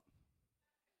threw up.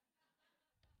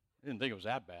 I didn't think it was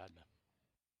that bad.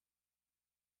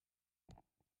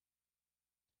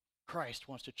 Christ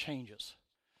wants to change us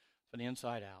from the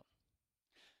inside out.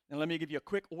 Now, let me give you a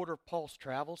quick order of Paul's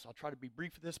travels. I'll try to be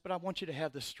brief with this, but I want you to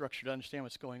have this structure to understand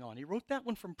what's going on. He wrote that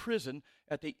one from prison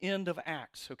at the end of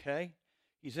Acts, okay?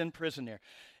 He's in prison there.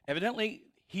 Evidently,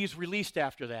 he's released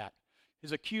after that.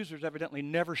 His accusers evidently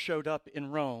never showed up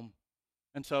in Rome,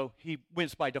 and so he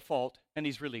wins by default, and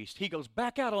he's released. He goes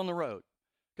back out on the road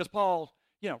because Paul,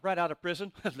 right out of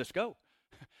prison, let's go.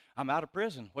 I'm out of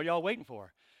prison. What are y'all waiting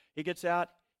for? He gets out.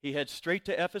 He heads straight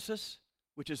to Ephesus,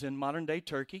 which is in modern-day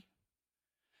Turkey.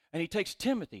 And he takes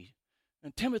Timothy.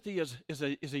 And Timothy is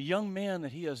a young man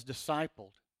that he has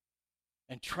discipled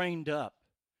and trained up.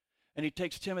 And he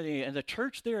takes Timothy, and the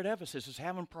church there at Ephesus is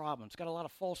having problems. It's got a lot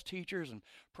of false teachers and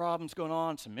problems going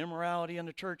on, some immorality in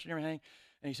the church and everything.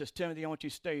 And he says, Timothy, I want you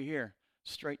to stay here,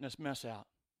 straighten this mess out.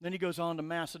 Then he goes on to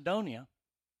Macedonia,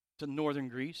 to northern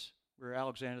Greece, where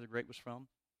Alexander the Great was from.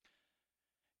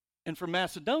 And from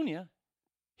Macedonia,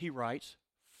 he writes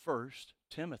 1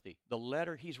 Timothy, the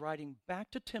letter he's writing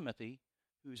back to Timothy,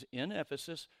 who's in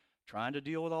Ephesus, trying to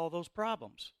deal with all those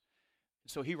problems.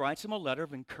 So he writes him a letter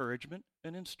of encouragement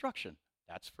and instruction.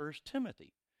 That's 1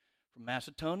 Timothy. From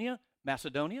Macedonia,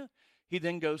 he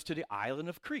then goes to the island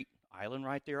of Crete, island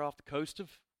right there off the coast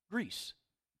of Greece.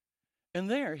 And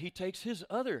there he takes his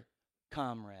other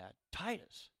comrade,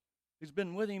 Titus, who's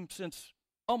been with him since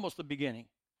almost the beginning.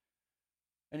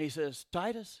 And he says,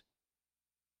 Titus,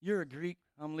 you're a Greek.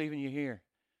 I'm leaving you here.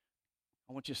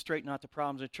 I want you to straighten out the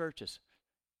problems in churches.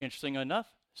 Interesting enough,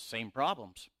 same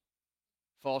problems.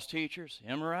 False teachers,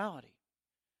 immorality.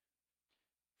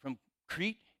 From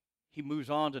Crete, he moves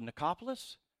on to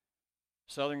Nicopolis,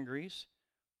 southern Greece.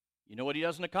 You know what he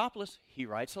does in Nicopolis? He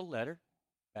writes a letter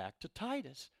back to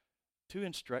Titus to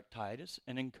instruct Titus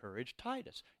and encourage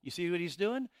Titus. You see what he's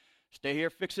doing? Stay here,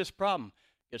 fix this problem.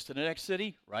 Gets to the next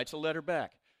city, writes a letter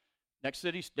back. Next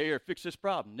city, stay here, fix this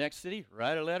problem. Next city,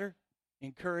 write a letter,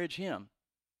 encourage him.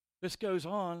 This goes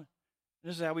on.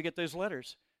 This is how we get those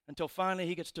letters until finally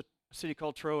he gets to a city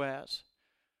called Troas,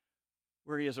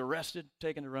 where he is arrested,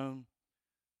 taken to Rome,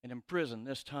 and imprisoned,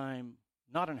 this time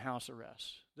not in house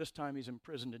arrest. This time he's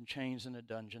imprisoned in chains in a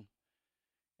dungeon.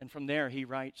 And from there he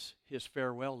writes his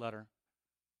farewell letter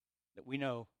that we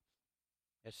know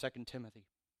as 2 Timothy.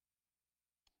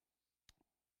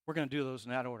 We're going to do those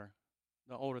in that order,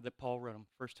 the order that Paul wrote them.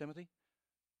 1 Timothy,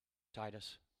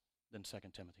 Titus, then 2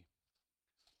 Timothy.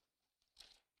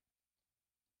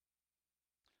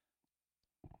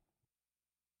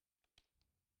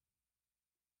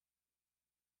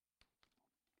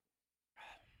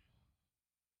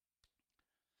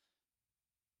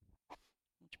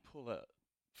 Pull the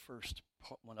first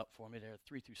one up for me there,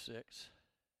 3 through 6.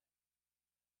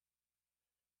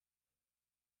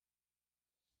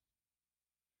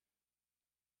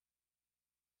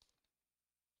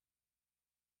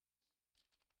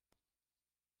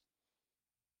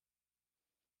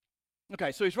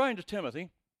 Okay, so he's writing to Timothy.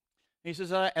 He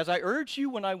says, as I urged you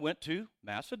when I went to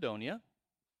Macedonia,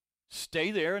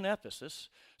 stay there in Ephesus,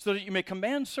 so that you may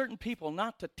command certain people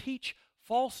not to teach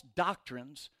false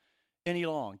doctrines any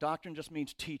long. Doctrine just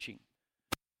means teaching.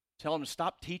 Tell them to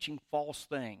stop teaching false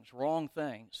things, wrong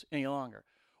things any longer,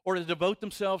 or to devote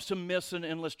themselves to myths and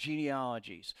endless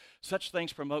genealogies. Such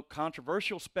things promote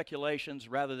controversial speculations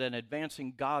rather than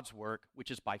advancing God's work,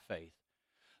 which is by faith.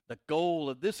 The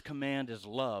goal of this command is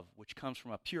love, which comes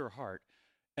from a pure heart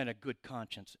and a good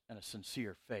conscience and a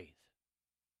sincere faith.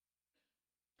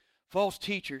 False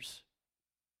teachers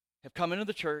have come into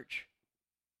the church,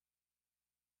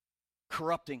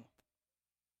 corrupting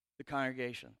the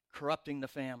congregation, corrupting the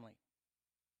family.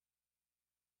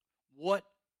 What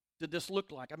did this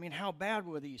look like? I mean, how bad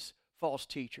were these false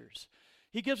teachers?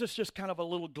 He gives us just kind of a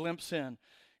little glimpse in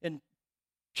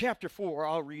chapter 4,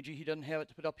 I'll read you. He doesn't have it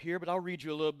to put up here, but I'll read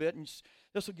you a little bit, and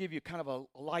this will give you kind of a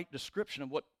light description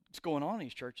of what's going on in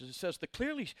these churches. It says,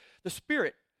 the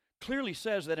Spirit clearly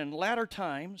says that in latter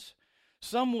times,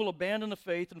 some will abandon the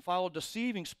faith and follow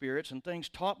deceiving spirits and things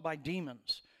taught by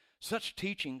demons. Such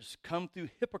teachings come through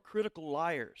hypocritical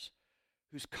liars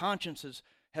whose consciences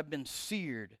have been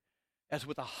seared as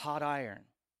with a hot iron.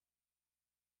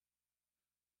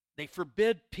 They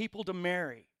forbid people to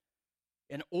marry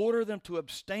and order them to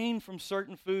abstain from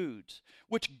certain foods,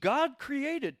 which God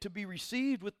created to be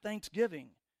received with thanksgiving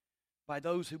by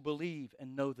those who believe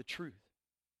and know the truth.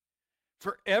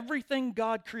 For everything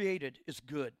God created is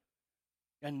good,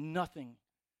 and nothing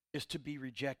is to be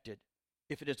rejected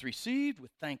if it is received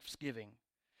with thanksgiving,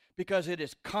 because it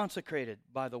is consecrated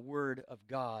by the word of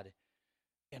God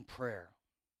in prayer.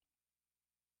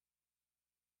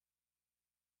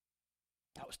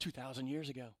 That was 2,000 years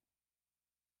ago.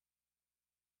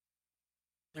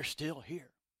 They're still here.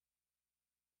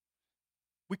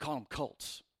 We call them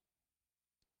cults.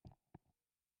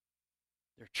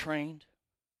 They're trained.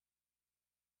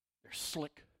 They're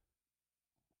slick.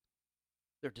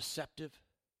 They're deceptive.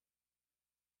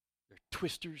 They're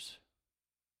twisters.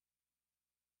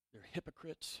 They're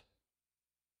hypocrites.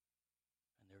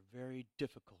 And they're very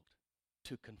difficult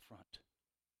to confront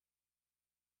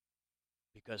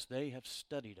because they have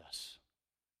studied us.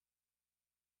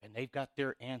 And they've got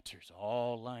their answers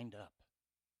all lined up.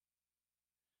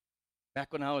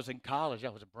 Back when I was in college, I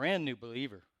was a brand new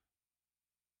believer.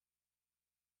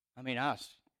 I mean,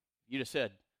 you'd have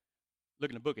said, look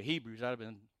in the book of Hebrews, I'd have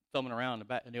been thumbing around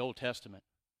in the Old Testament.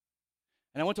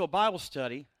 And I went to a Bible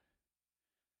study,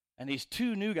 and these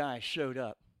two new guys showed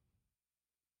up.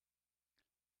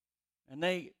 And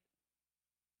they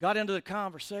got into the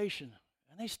conversation,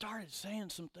 and they started saying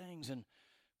some things and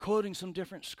quoting some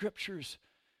different scriptures.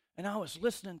 And I was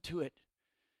listening to it,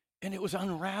 and it was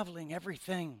unraveling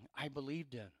everything I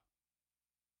believed in.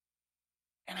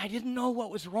 And I didn't know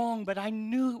what was wrong, but I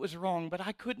knew it was wrong, but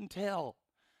I couldn't tell.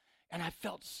 And I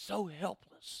felt so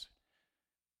helpless.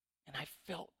 And I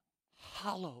felt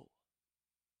hollow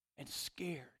and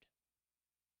scared.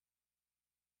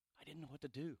 I didn't know what to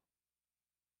do.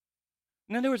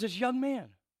 And then there was this young man,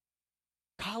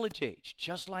 college age,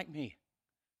 just like me.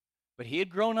 But he had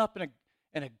grown up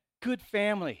in a good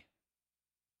family,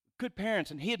 good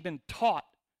parents, and he had been taught.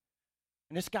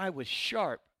 And this guy was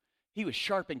sharp. He was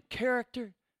sharp in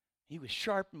character. He was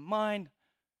sharp in mind.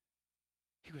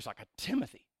 He was like a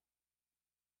Timothy.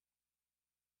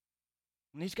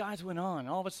 And these guys went on.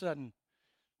 All of a sudden,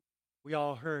 we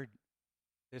all heard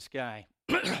this guy.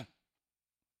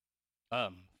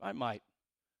 I might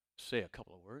say a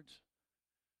couple of words.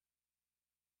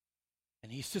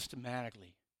 And he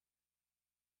systematically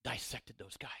dissected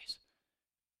those guys,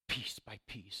 piece by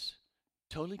piece.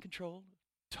 Totally controlled,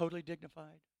 totally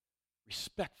dignified,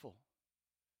 respectful.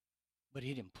 But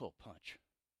he didn't pull a punch.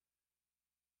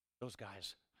 Those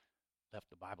guys left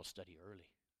the Bible study early.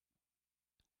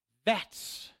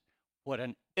 That's what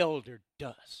an elder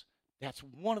does. That's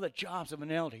one of the jobs of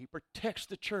an elder. He protects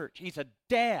the church. He's a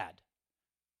dad.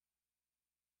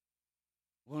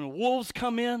 When wolves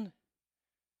come in,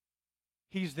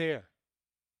 he's there.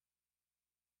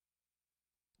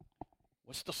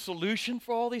 What's the solution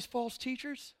for all these false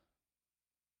teachers?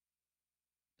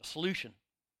 The solution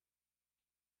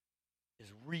is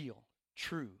real,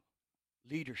 true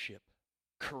leadership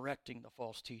correcting the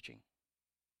false teaching.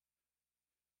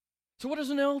 So what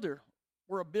is an elder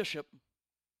or a bishop?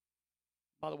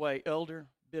 By the way, elder,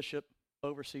 bishop,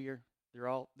 overseer,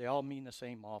 they all mean the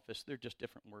same office. They're just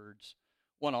different words.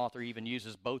 One author even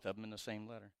uses both of them in the same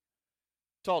letter.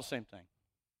 It's all the same thing.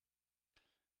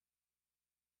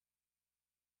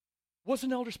 What's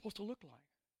an elder supposed to look like?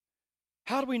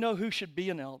 How do we know who should be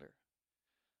an elder?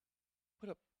 Put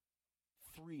up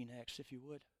 3 next, if you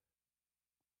would.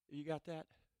 You got that?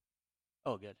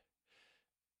 Oh, good.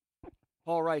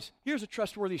 Paul writes, here's a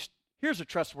trustworthy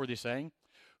saying.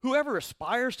 Whoever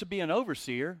aspires to be an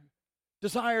overseer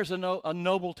desires a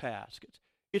noble task.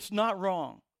 It's not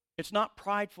wrong. It's not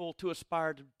prideful to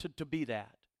aspire to be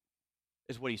that,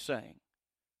 is what he's saying.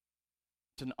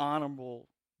 It's an honorable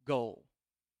goal.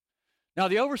 Now,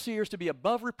 the overseer is to be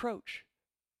above reproach,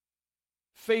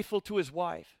 faithful to his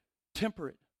wife,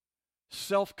 temperate,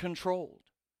 self-controlled,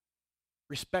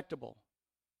 respectable,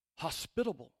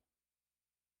 hospitable,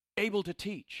 able to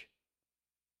teach,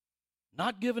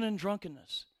 not given in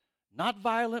drunkenness, not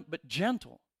violent but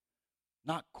gentle,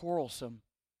 not quarrelsome,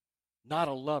 not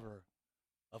a lover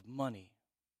of money.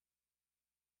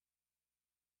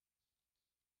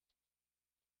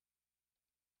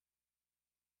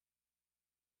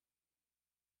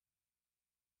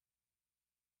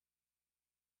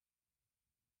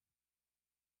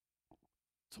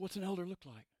 So what's an elder look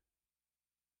like?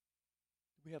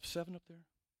 Do we have 7 up there?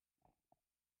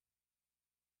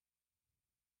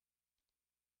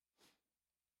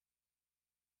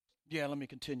 Yeah, let me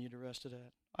continue the rest of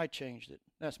that. I changed it.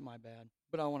 That's my bad.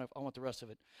 But I want the rest of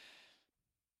it.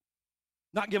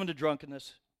 Not given to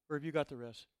drunkenness. Or have you got the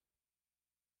rest?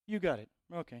 You got it.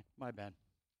 Okay, my bad.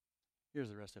 Here's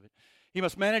the rest of it. He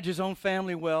must manage his own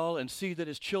family well and see that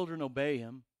his children obey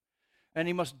him. And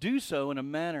he must do so in a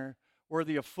manner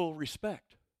worthy of full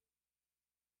respect.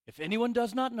 If anyone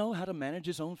does not know how to manage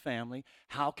his own family,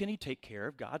 how can he take care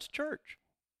of God's church?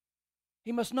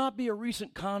 He must not be a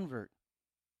recent convert,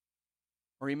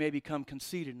 or he may become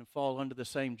conceited and fall under the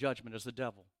same judgment as the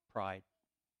devil, pride.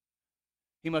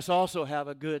 He must also have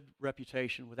a good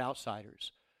reputation with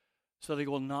outsiders, so that he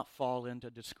will not fall into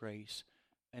disgrace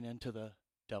and into the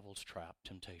devil's trap,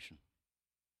 temptation.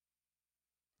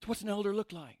 So what's an elder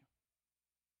look like?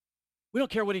 We don't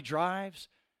care what he drives.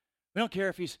 We don't care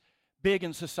if he's big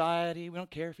in society. We don't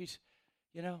care if he's,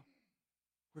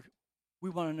 we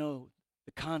want to know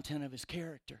the content of his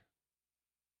character.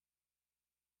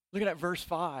 Look at that verse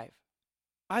 5.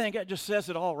 I think that just says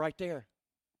it all right there.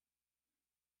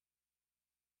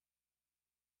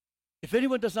 If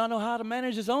anyone does not know how to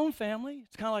manage his own family,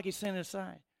 it's kind of like he's saying it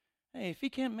aside. Hey, if he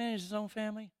can't manage his own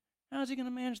family, how is he going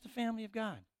to manage the family of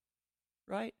God?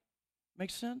 Right?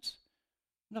 Makes sense?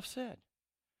 Enough said.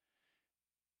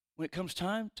 When it comes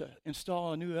time to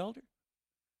install a new elder,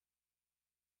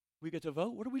 we get to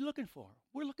vote. What are we looking for?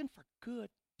 We're looking for good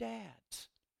dads.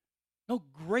 No,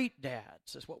 great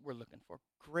dads is what we're looking for.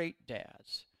 Great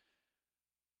dads.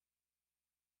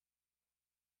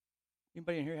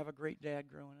 Anybody in here have a great dad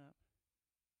growing up?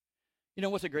 You know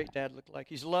what's a great dad look like?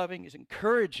 He's loving, he's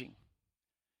encouraging.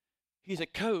 He's a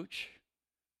coach,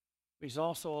 but he's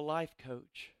also a life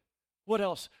coach. What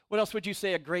else? What else would you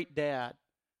say a great dad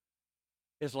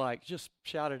is like? Just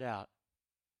shout it out.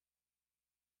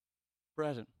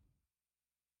 Present.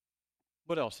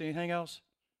 What else? Anything else?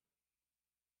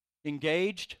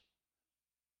 Engaged.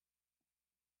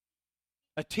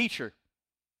 A teacher.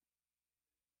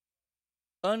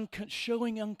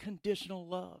 Showing unconditional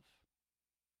love.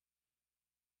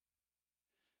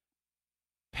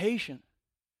 Patient.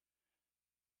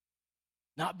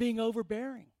 Not being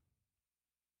overbearing.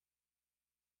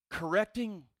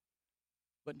 Correcting,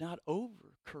 but not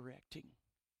over-correcting.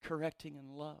 Correcting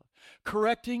in love.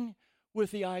 Correcting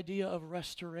with the idea of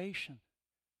restoration.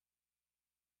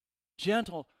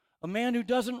 Gentle. A man who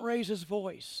doesn't raise his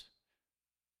voice.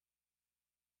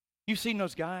 You've seen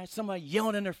those guys, somebody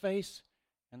yelling in their face,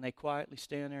 and they quietly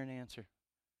stand there and answer.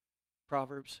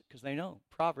 Proverbs, because they know.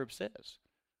 Proverbs says,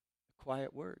 a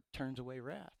quiet word turns away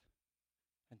wrath.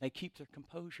 And they keep their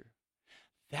composure.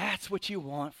 That's what you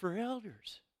want for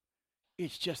elders.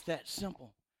 It's just that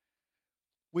simple.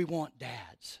 We want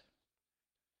dads.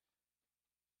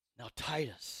 Now,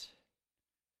 Titus.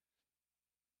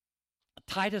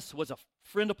 Titus was a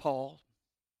friend of Paul.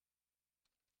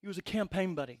 He was a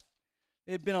campaign buddy.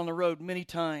 They had been on the road many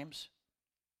times,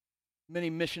 many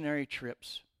missionary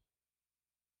trips.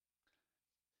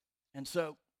 And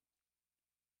so,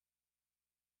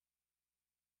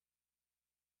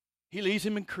 he leaves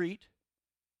him in Crete.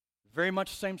 Very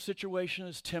much the same situation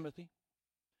as Timothy.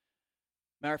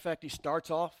 Matter of fact, he starts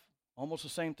off almost the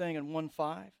same thing in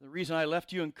 1:5. The reason I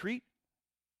left you in Crete,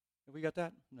 have we got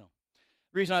that? No.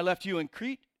 The reason I left you in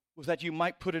Crete was that you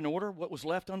might put in order what was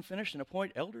left unfinished and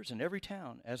appoint elders in every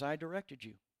town as I directed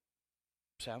you.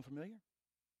 Sound familiar?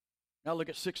 Now look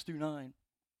at 6 through 9.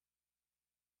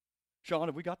 Sean,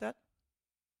 have we got that?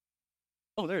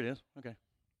 Oh, there it is. Okay.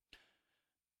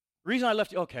 The reason I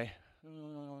left you, okay.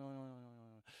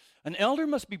 An elder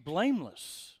must be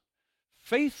blameless,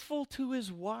 faithful to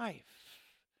his wife.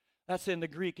 That's in the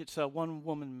Greek, it's a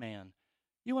one-woman man.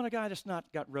 You want a guy that's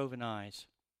not got roving eyes,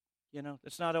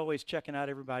 that's not always checking out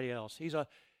everybody else.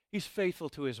 He's faithful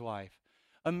to his wife.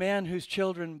 A man whose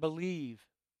children believe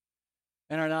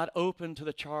and are not open to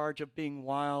the charge of being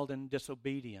wild and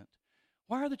disobedient.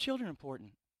 Why are the children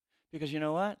important? Because you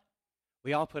know what?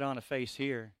 We all put on a face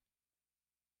here.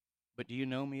 But do you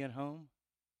know me at home?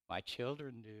 My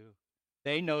children do.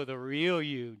 They know the real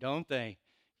you, don't they?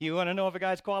 You want to know if a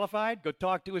guy's qualified? Go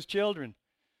talk to his children.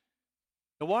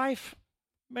 The wife?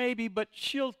 Maybe, but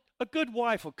a good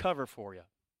wife will cover for you.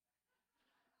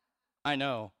 I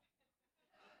know.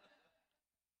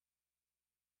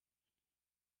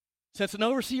 Since an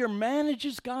overseer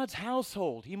manages God's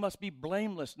household, he must be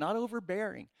blameless, not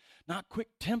overbearing, not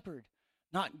quick-tempered,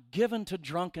 not given to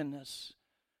drunkenness,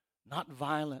 not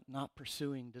violent, not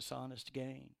pursuing dishonest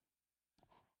gain.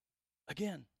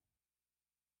 Again,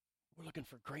 we're looking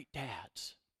for great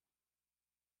dads.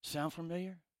 Sound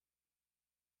familiar?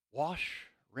 Wash,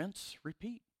 rinse,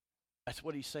 repeat. That's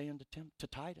what he's saying to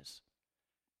Titus.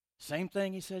 Same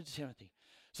thing he said to Timothy.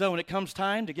 So when it comes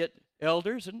time to get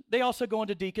elders, and they also go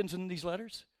into deacons in these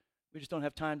letters, we just don't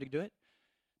have time to do it.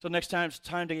 So next time it's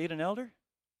time to get an elder,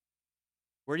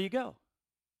 where do you go?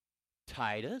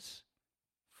 Titus,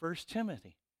 1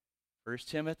 Timothy. 1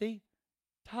 Timothy,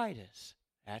 Titus.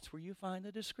 That's where you find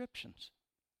the descriptions.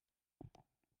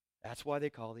 That's why they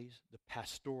call these the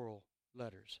pastoral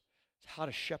letters. It's how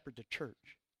to shepherd the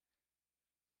church.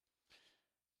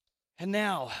 And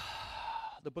now,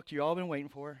 the book you all been waiting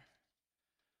for,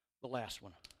 the last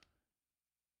one.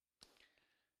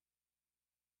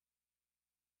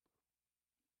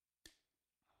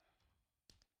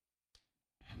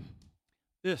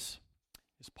 This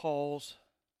is Paul's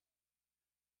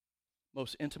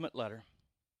most intimate letter.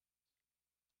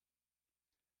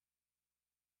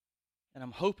 And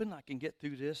I'm hoping I can get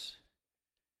through this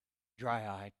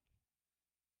dry-eyed.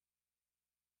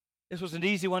 This was an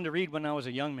easy one to read when I was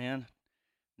a young man.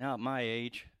 Now at my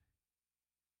age,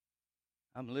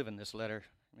 I'm living this letter.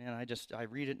 Man, I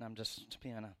read it and I'm just,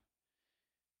 man, it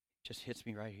just hits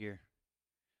me right here.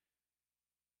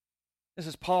 This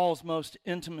is Paul's most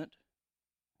intimate,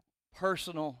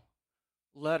 personal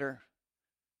letter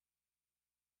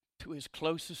to his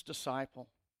closest disciple,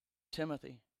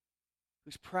 Timothy,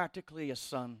 who's practically a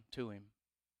son to him.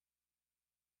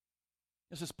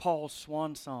 This is Paul's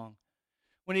swan song.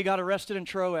 When he got arrested in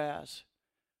Troas,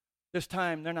 this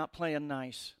time they're not playing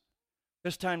nice.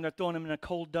 This time they're throwing him in a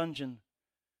cold dungeon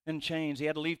in chains. He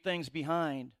had to leave things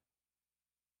behind.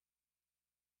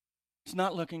 It's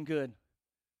not looking good.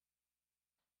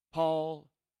 Paul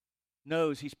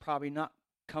knows he's probably not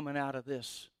coming out of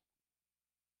this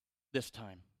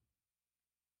time.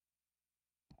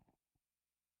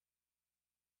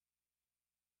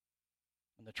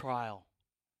 And the trial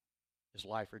is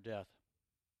life or death.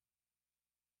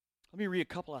 Let me read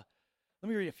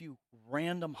a few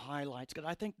random highlights, because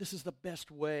I think this is the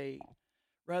best way,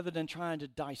 rather than trying to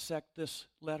dissect this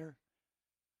letter.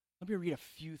 Let me read a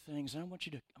few things, and I want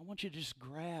you to just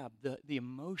grab the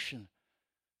emotion.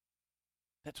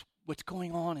 That's what's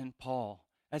going on in Paul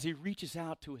as he reaches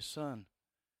out to his son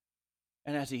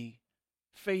and as he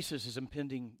faces his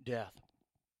impending death.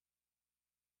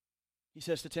 He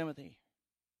says to Timothy,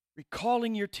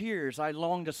 "Recalling your tears, I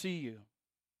long to see you.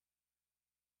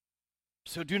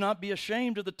 So do not be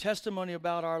ashamed of the testimony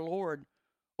about our Lord,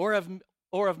 or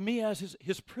of me as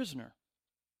his prisoner.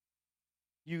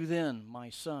 You then, my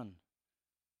son,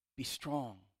 be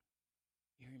strong."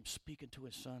 You hear him speaking to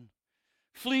his son.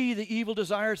 "Flee the evil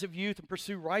desires of youth and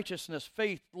pursue righteousness,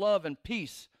 faith, love, and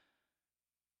peace."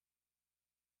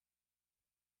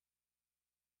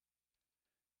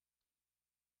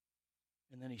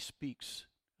 And then he speaks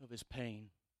of his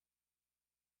pain.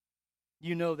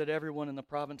 "You know that everyone in the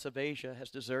province of Asia has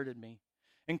deserted me,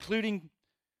 including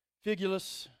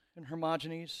Phygelus and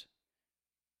Hermogenes.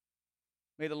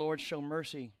 May the Lord show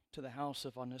mercy to the house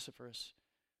of Onesiphorus,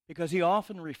 because he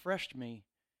often refreshed me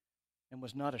and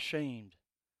was not ashamed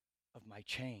of my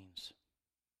chains.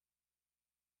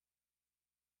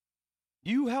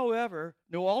 You, however,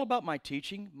 know all about my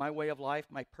teaching, my way of life,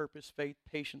 my purpose, faith,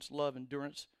 patience, love,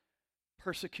 endurance,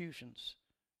 persecutions,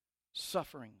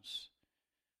 sufferings.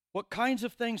 What kinds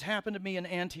of things happened to me in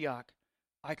Antioch,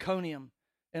 Iconium,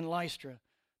 and Lystra,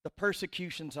 the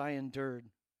persecutions I endured.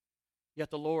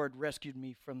 Yet the Lord rescued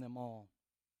me from them all.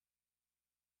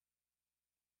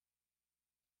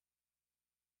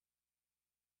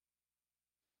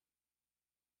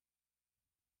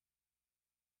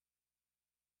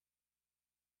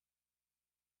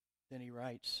 Then he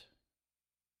writes,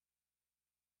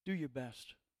 "Do your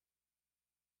best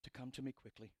to come to me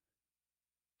quickly.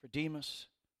 For Demas,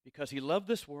 because he loved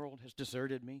this world, has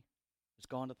deserted me, has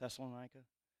gone to Thessalonica.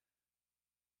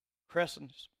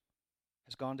 Crescens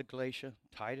has gone to Galatia,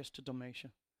 Titus to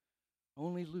Dalmatia.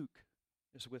 Only Luke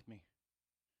is with me.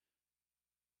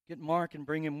 Get Mark and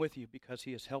bring him with you, because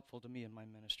he is helpful to me in my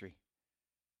ministry.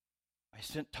 I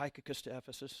sent Tychicus to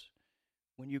Ephesus.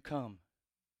 When you come,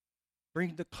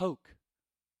 bring the cloak,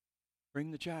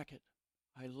 bring the jacket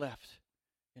I left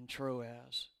in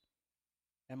Troas,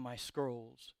 and my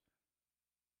scrolls,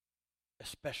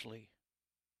 especially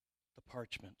the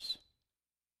parchments."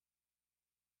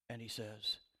 And he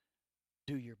says,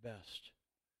 "Do your best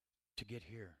to get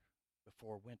here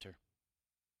before winter."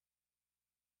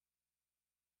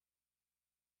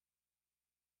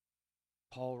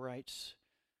 Paul writes,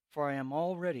 "For I am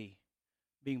already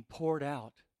being poured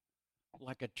out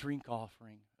like a drink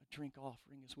offering." A drink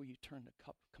offering is where you turn the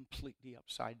cup completely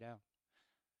upside down.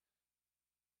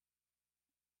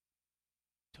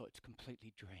 till it's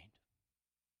completely drained.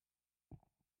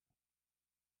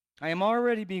 I am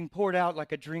already being poured out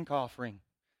like a drink offering.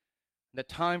 The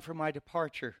time for my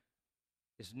departure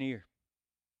is near.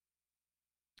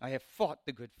 I have fought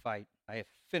the good fight. I have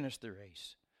finished the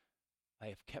race. I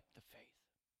have kept the faith.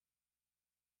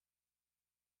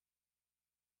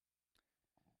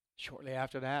 Shortly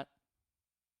after that,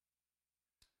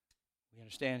 we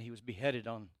understand he was beheaded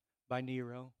by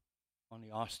Nero on the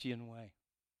Ostian Way.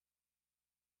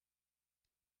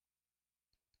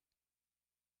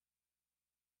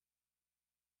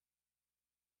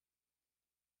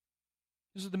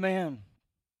 This is the man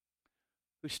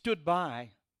who stood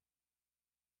by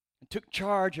and took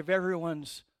charge of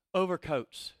everyone's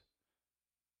overcoats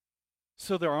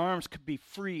so their arms could be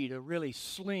free to really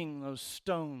sling those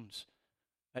stones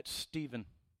at Stephen.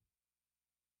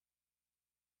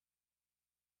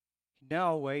 He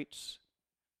now awaits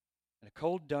in a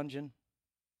cold dungeon,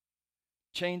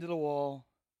 chained to the wall,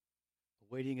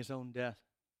 awaiting his own death.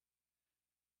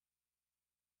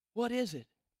 What is it?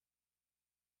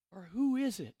 Or who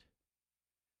is it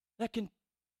that can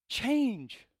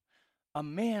change a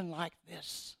man like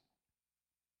this?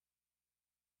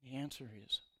 The answer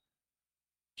is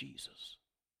Jesus.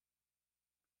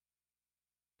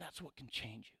 That's what can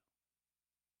change you.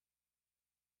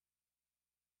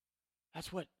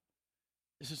 That's what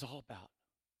this is all about.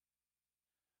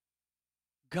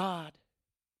 God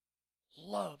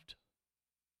loved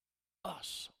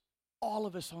us, all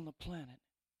of us on the planet.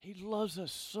 He loves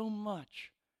us so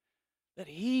much that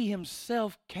he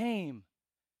himself came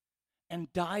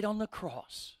and died on the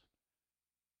cross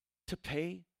to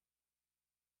pay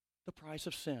the price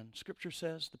of sin. Scripture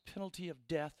says the penalty of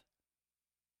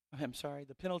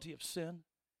sin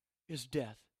is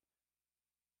death.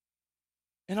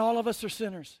 And all of us are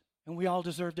sinners, and we all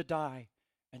deserve to die.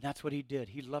 And that's what he did.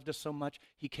 He loved us so much,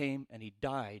 he came and he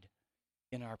died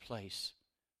in our place.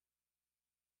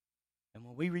 And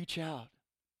when we reach out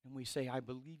and we say, I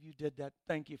believe you did that,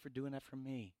 thank you for doing that for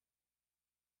me,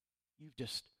 you've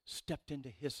just stepped into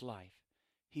his life.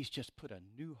 He's just put a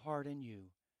new heart in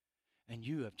you, and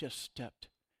you have just stepped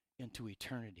into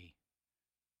eternity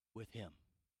with him.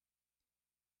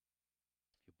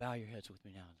 You bow your heads with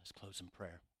me now, and let's close in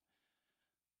prayer.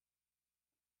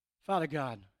 Father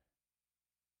God,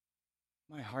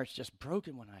 my heart's just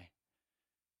broken when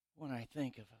I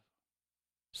think of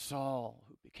Saul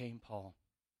who became Paul.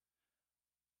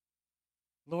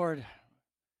 Lord,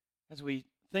 as we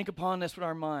think upon this with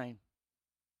our mind,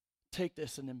 take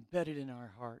this and embed it in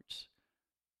our hearts.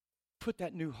 Put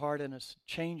that new heart in us,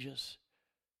 change us,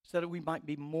 so that we might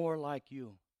be more like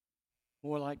you,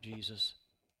 more like Jesus.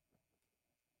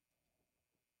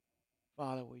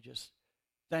 Father, we just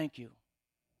thank you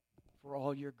for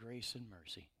all your grace and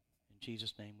mercy. In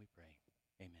Jesus' name we pray.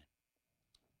 Amen.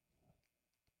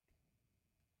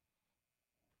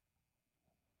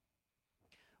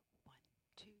 One,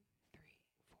 two, three,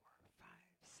 4, 5,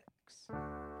 6.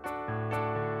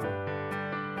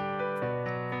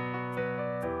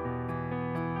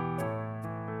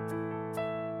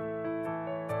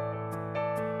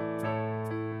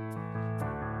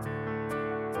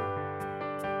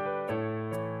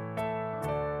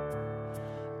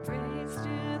 Praise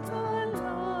to the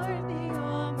Lord, the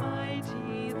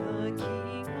Almighty, the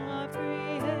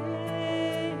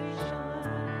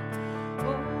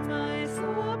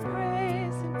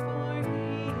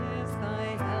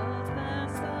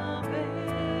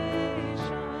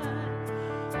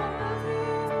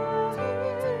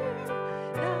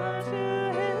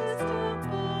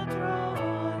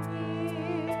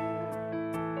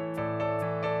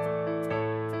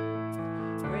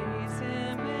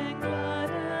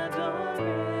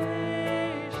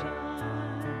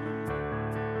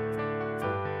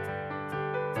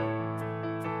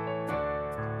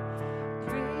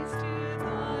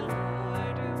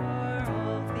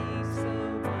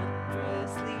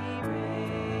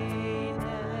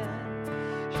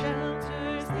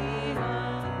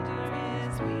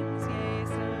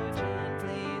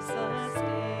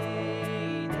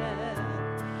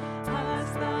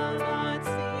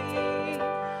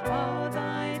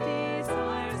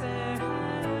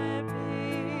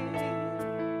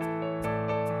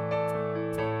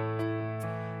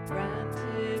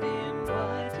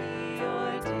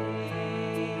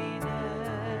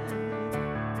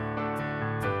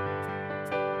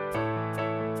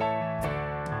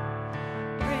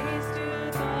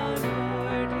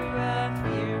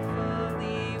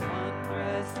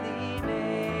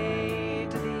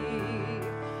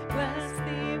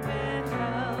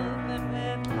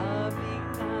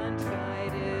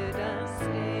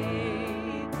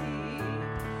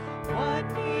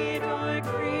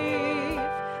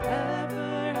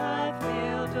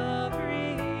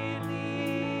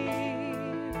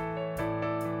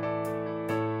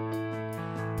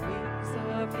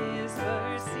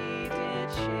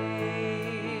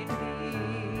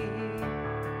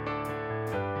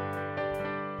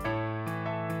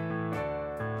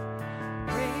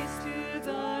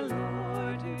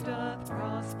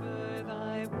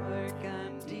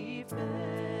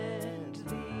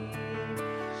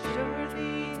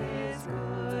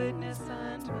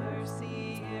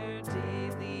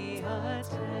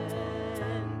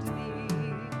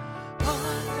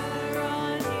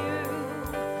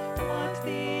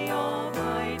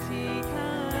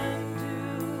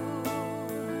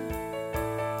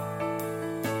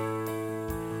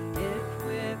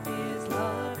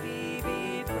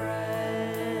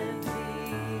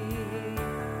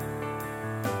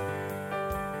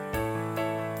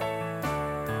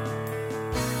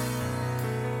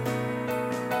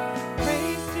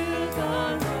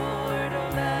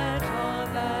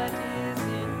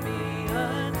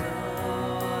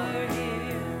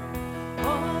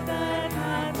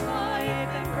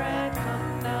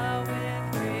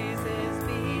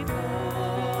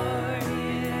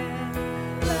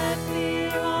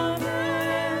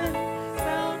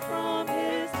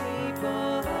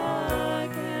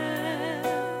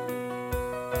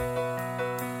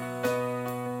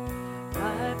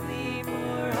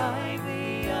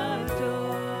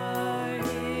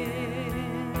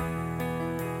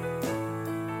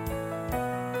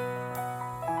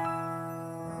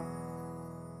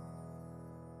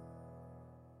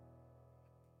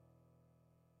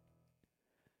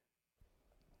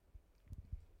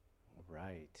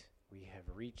right. We have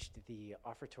reached the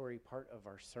offertory part of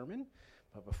our sermon,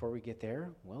 but before we get there,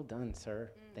 well done,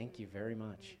 sir. Thank you very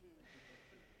much.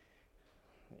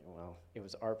 Well, it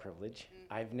was our privilege.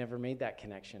 I've never made that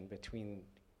connection between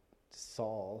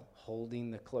Saul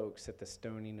holding the cloaks at the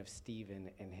stoning of Stephen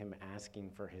and him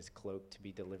asking for his cloak to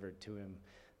be delivered to him.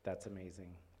 That's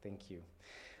amazing. Thank you.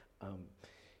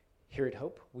 Here at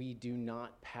Hope, we do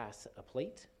not pass a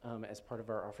plate as part of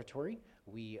our offertory.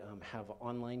 We have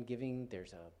online giving.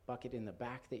 There's a bucket in the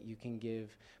back that you can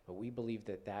give, but we believe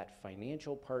that that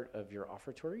financial part of your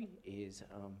offertory is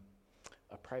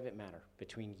a private matter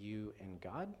between you and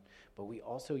God. But we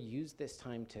also use this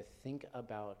time to think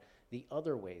about the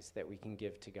other ways that we can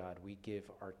give to God. We give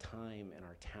our time and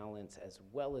our talents as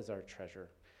well as our treasure.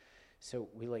 So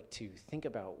we like to think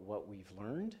about what we've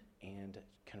learned and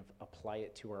kind of apply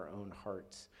it to our own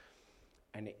hearts.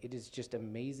 And it is just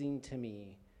amazing to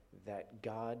me that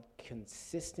God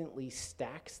consistently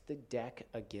stacks the deck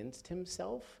against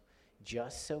himself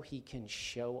just so he can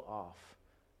show off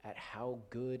at how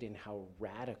good and how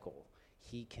radical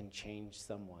he can change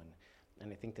someone.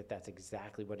 And I think that that's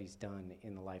exactly what he's done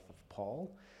in the life of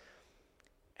Paul.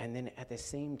 And then at the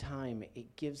same time,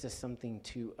 it gives us something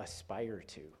to aspire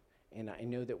to. And I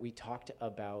know that we talked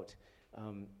about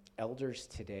elders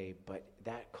today, but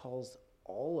that calls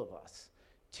all of us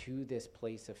to this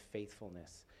place of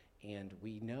faithfulness. And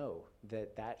we know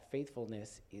that that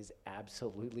faithfulness is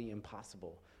absolutely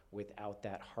impossible without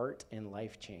that heart and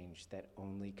life change that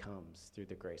only comes through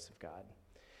the grace of God.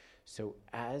 So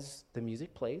as the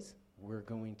music plays, we're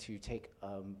going to take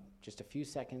just a few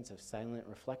seconds of silent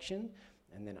reflection,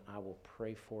 and then I will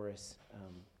pray for us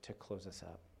to close us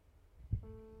up.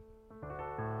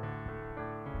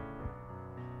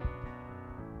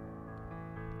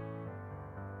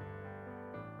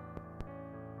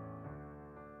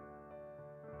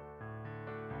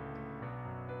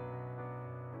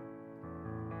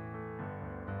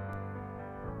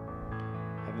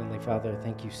 Heavenly Father,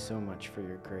 thank you so much for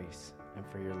your grace and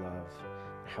for your love,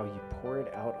 how you pour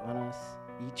it out on us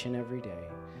each and every day.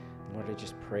 And Lord, I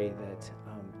just pray that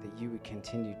you would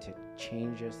continue to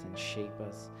change us and shape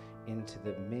us into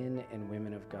the men and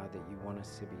women of God that you want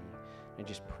us to be. I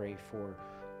just pray for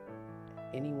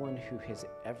anyone who has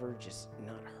ever just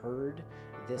not heard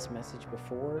this message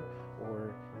before,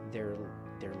 or their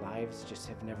lives just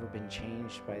have never been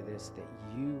changed by this, that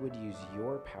you would use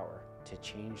your power to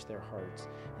change their hearts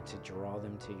and to draw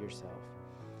them to yourself.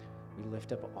 We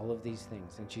lift up all of these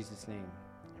things in Jesus' name.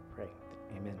 I pray.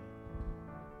 Amen.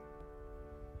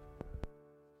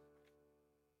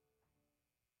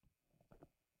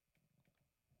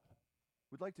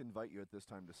 We'd like to invite you at this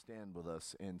time to stand with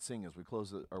us and sing as we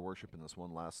close our worship in this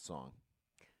one last song.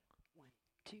 1,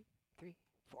 2, 3,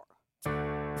 4.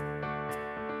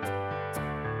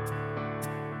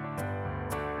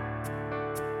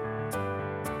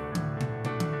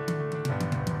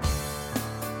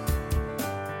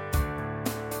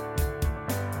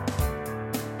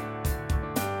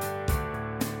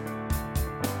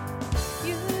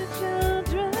 You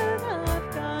children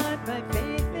of God by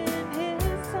faith in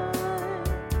His Son,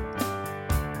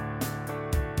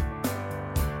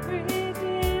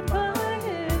 redeemed by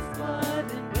His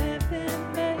blood and with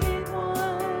Him made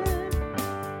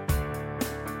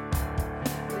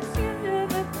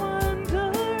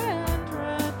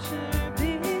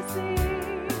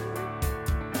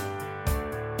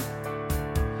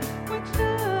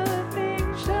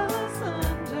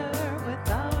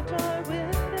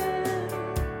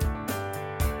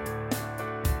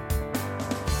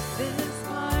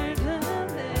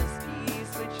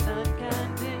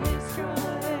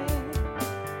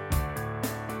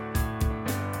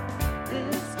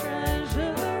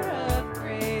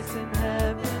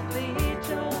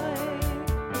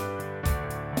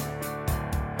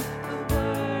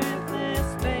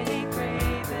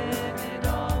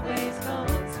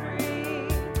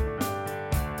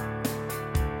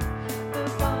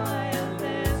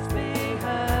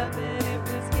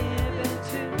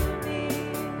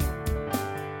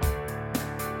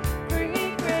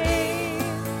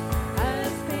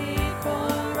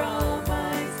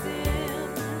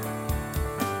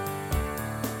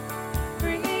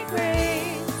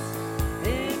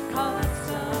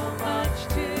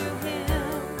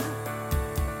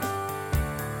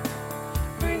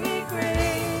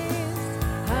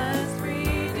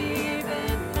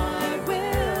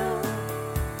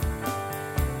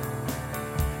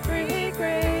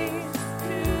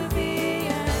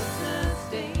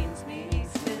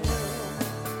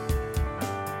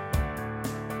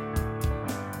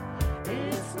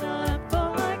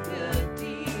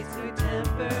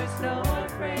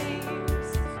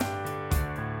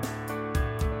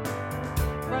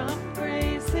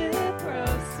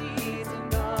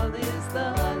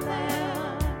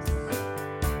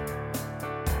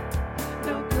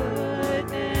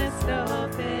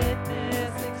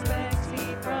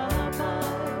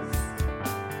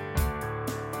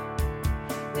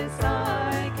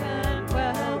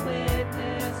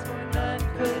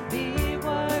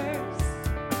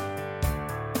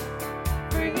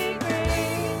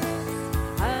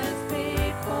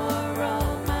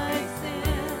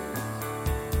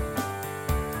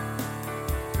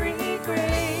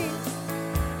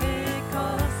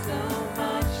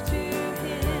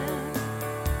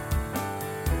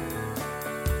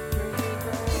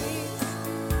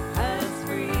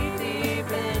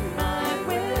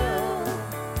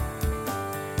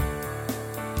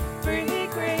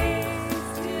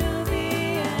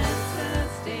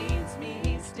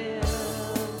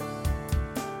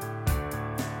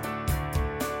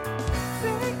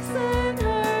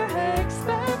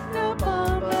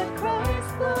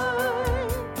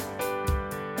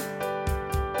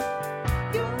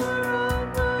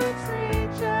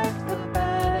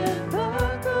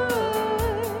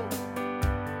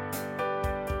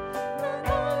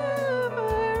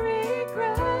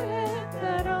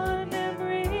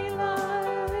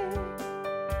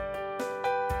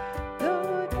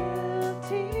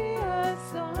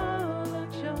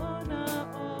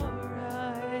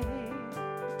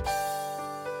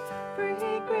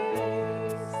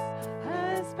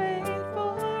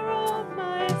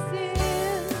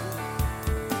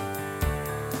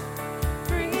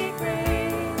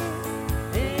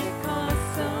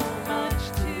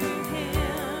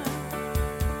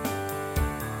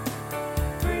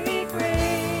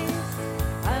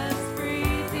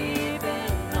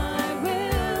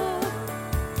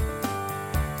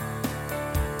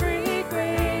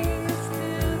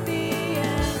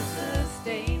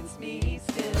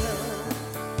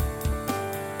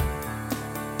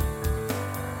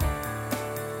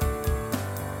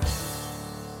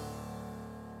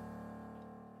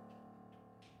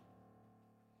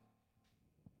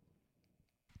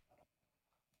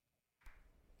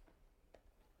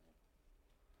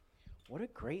What a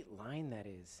great line that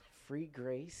is. Free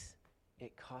grace,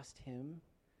 it cost him.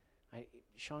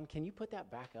 Sean, can you put that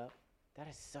back up? That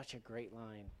is such a great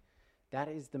line. That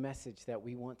is the message that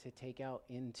we want to take out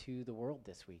into the world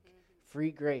this week.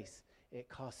 Free grace, it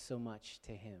costs so much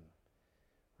to him,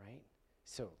 right?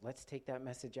 So let's take that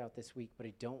message out this week, but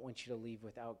I don't want you to leave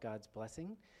without God's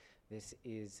blessing. This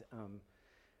is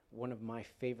one of my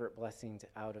favorite blessings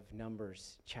out of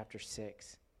Numbers chapter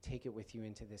 6. Take it with you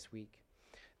into this week.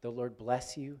 The Lord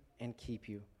bless you and keep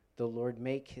you. The Lord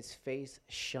make his face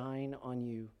shine on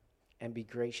you and be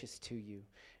gracious to you.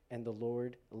 And the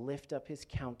Lord lift up his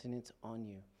countenance on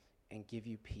you and give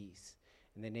you peace.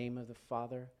 In the name of the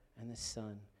Father and the Son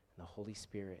and the Holy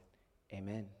Spirit,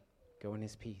 amen. Go in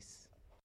his peace.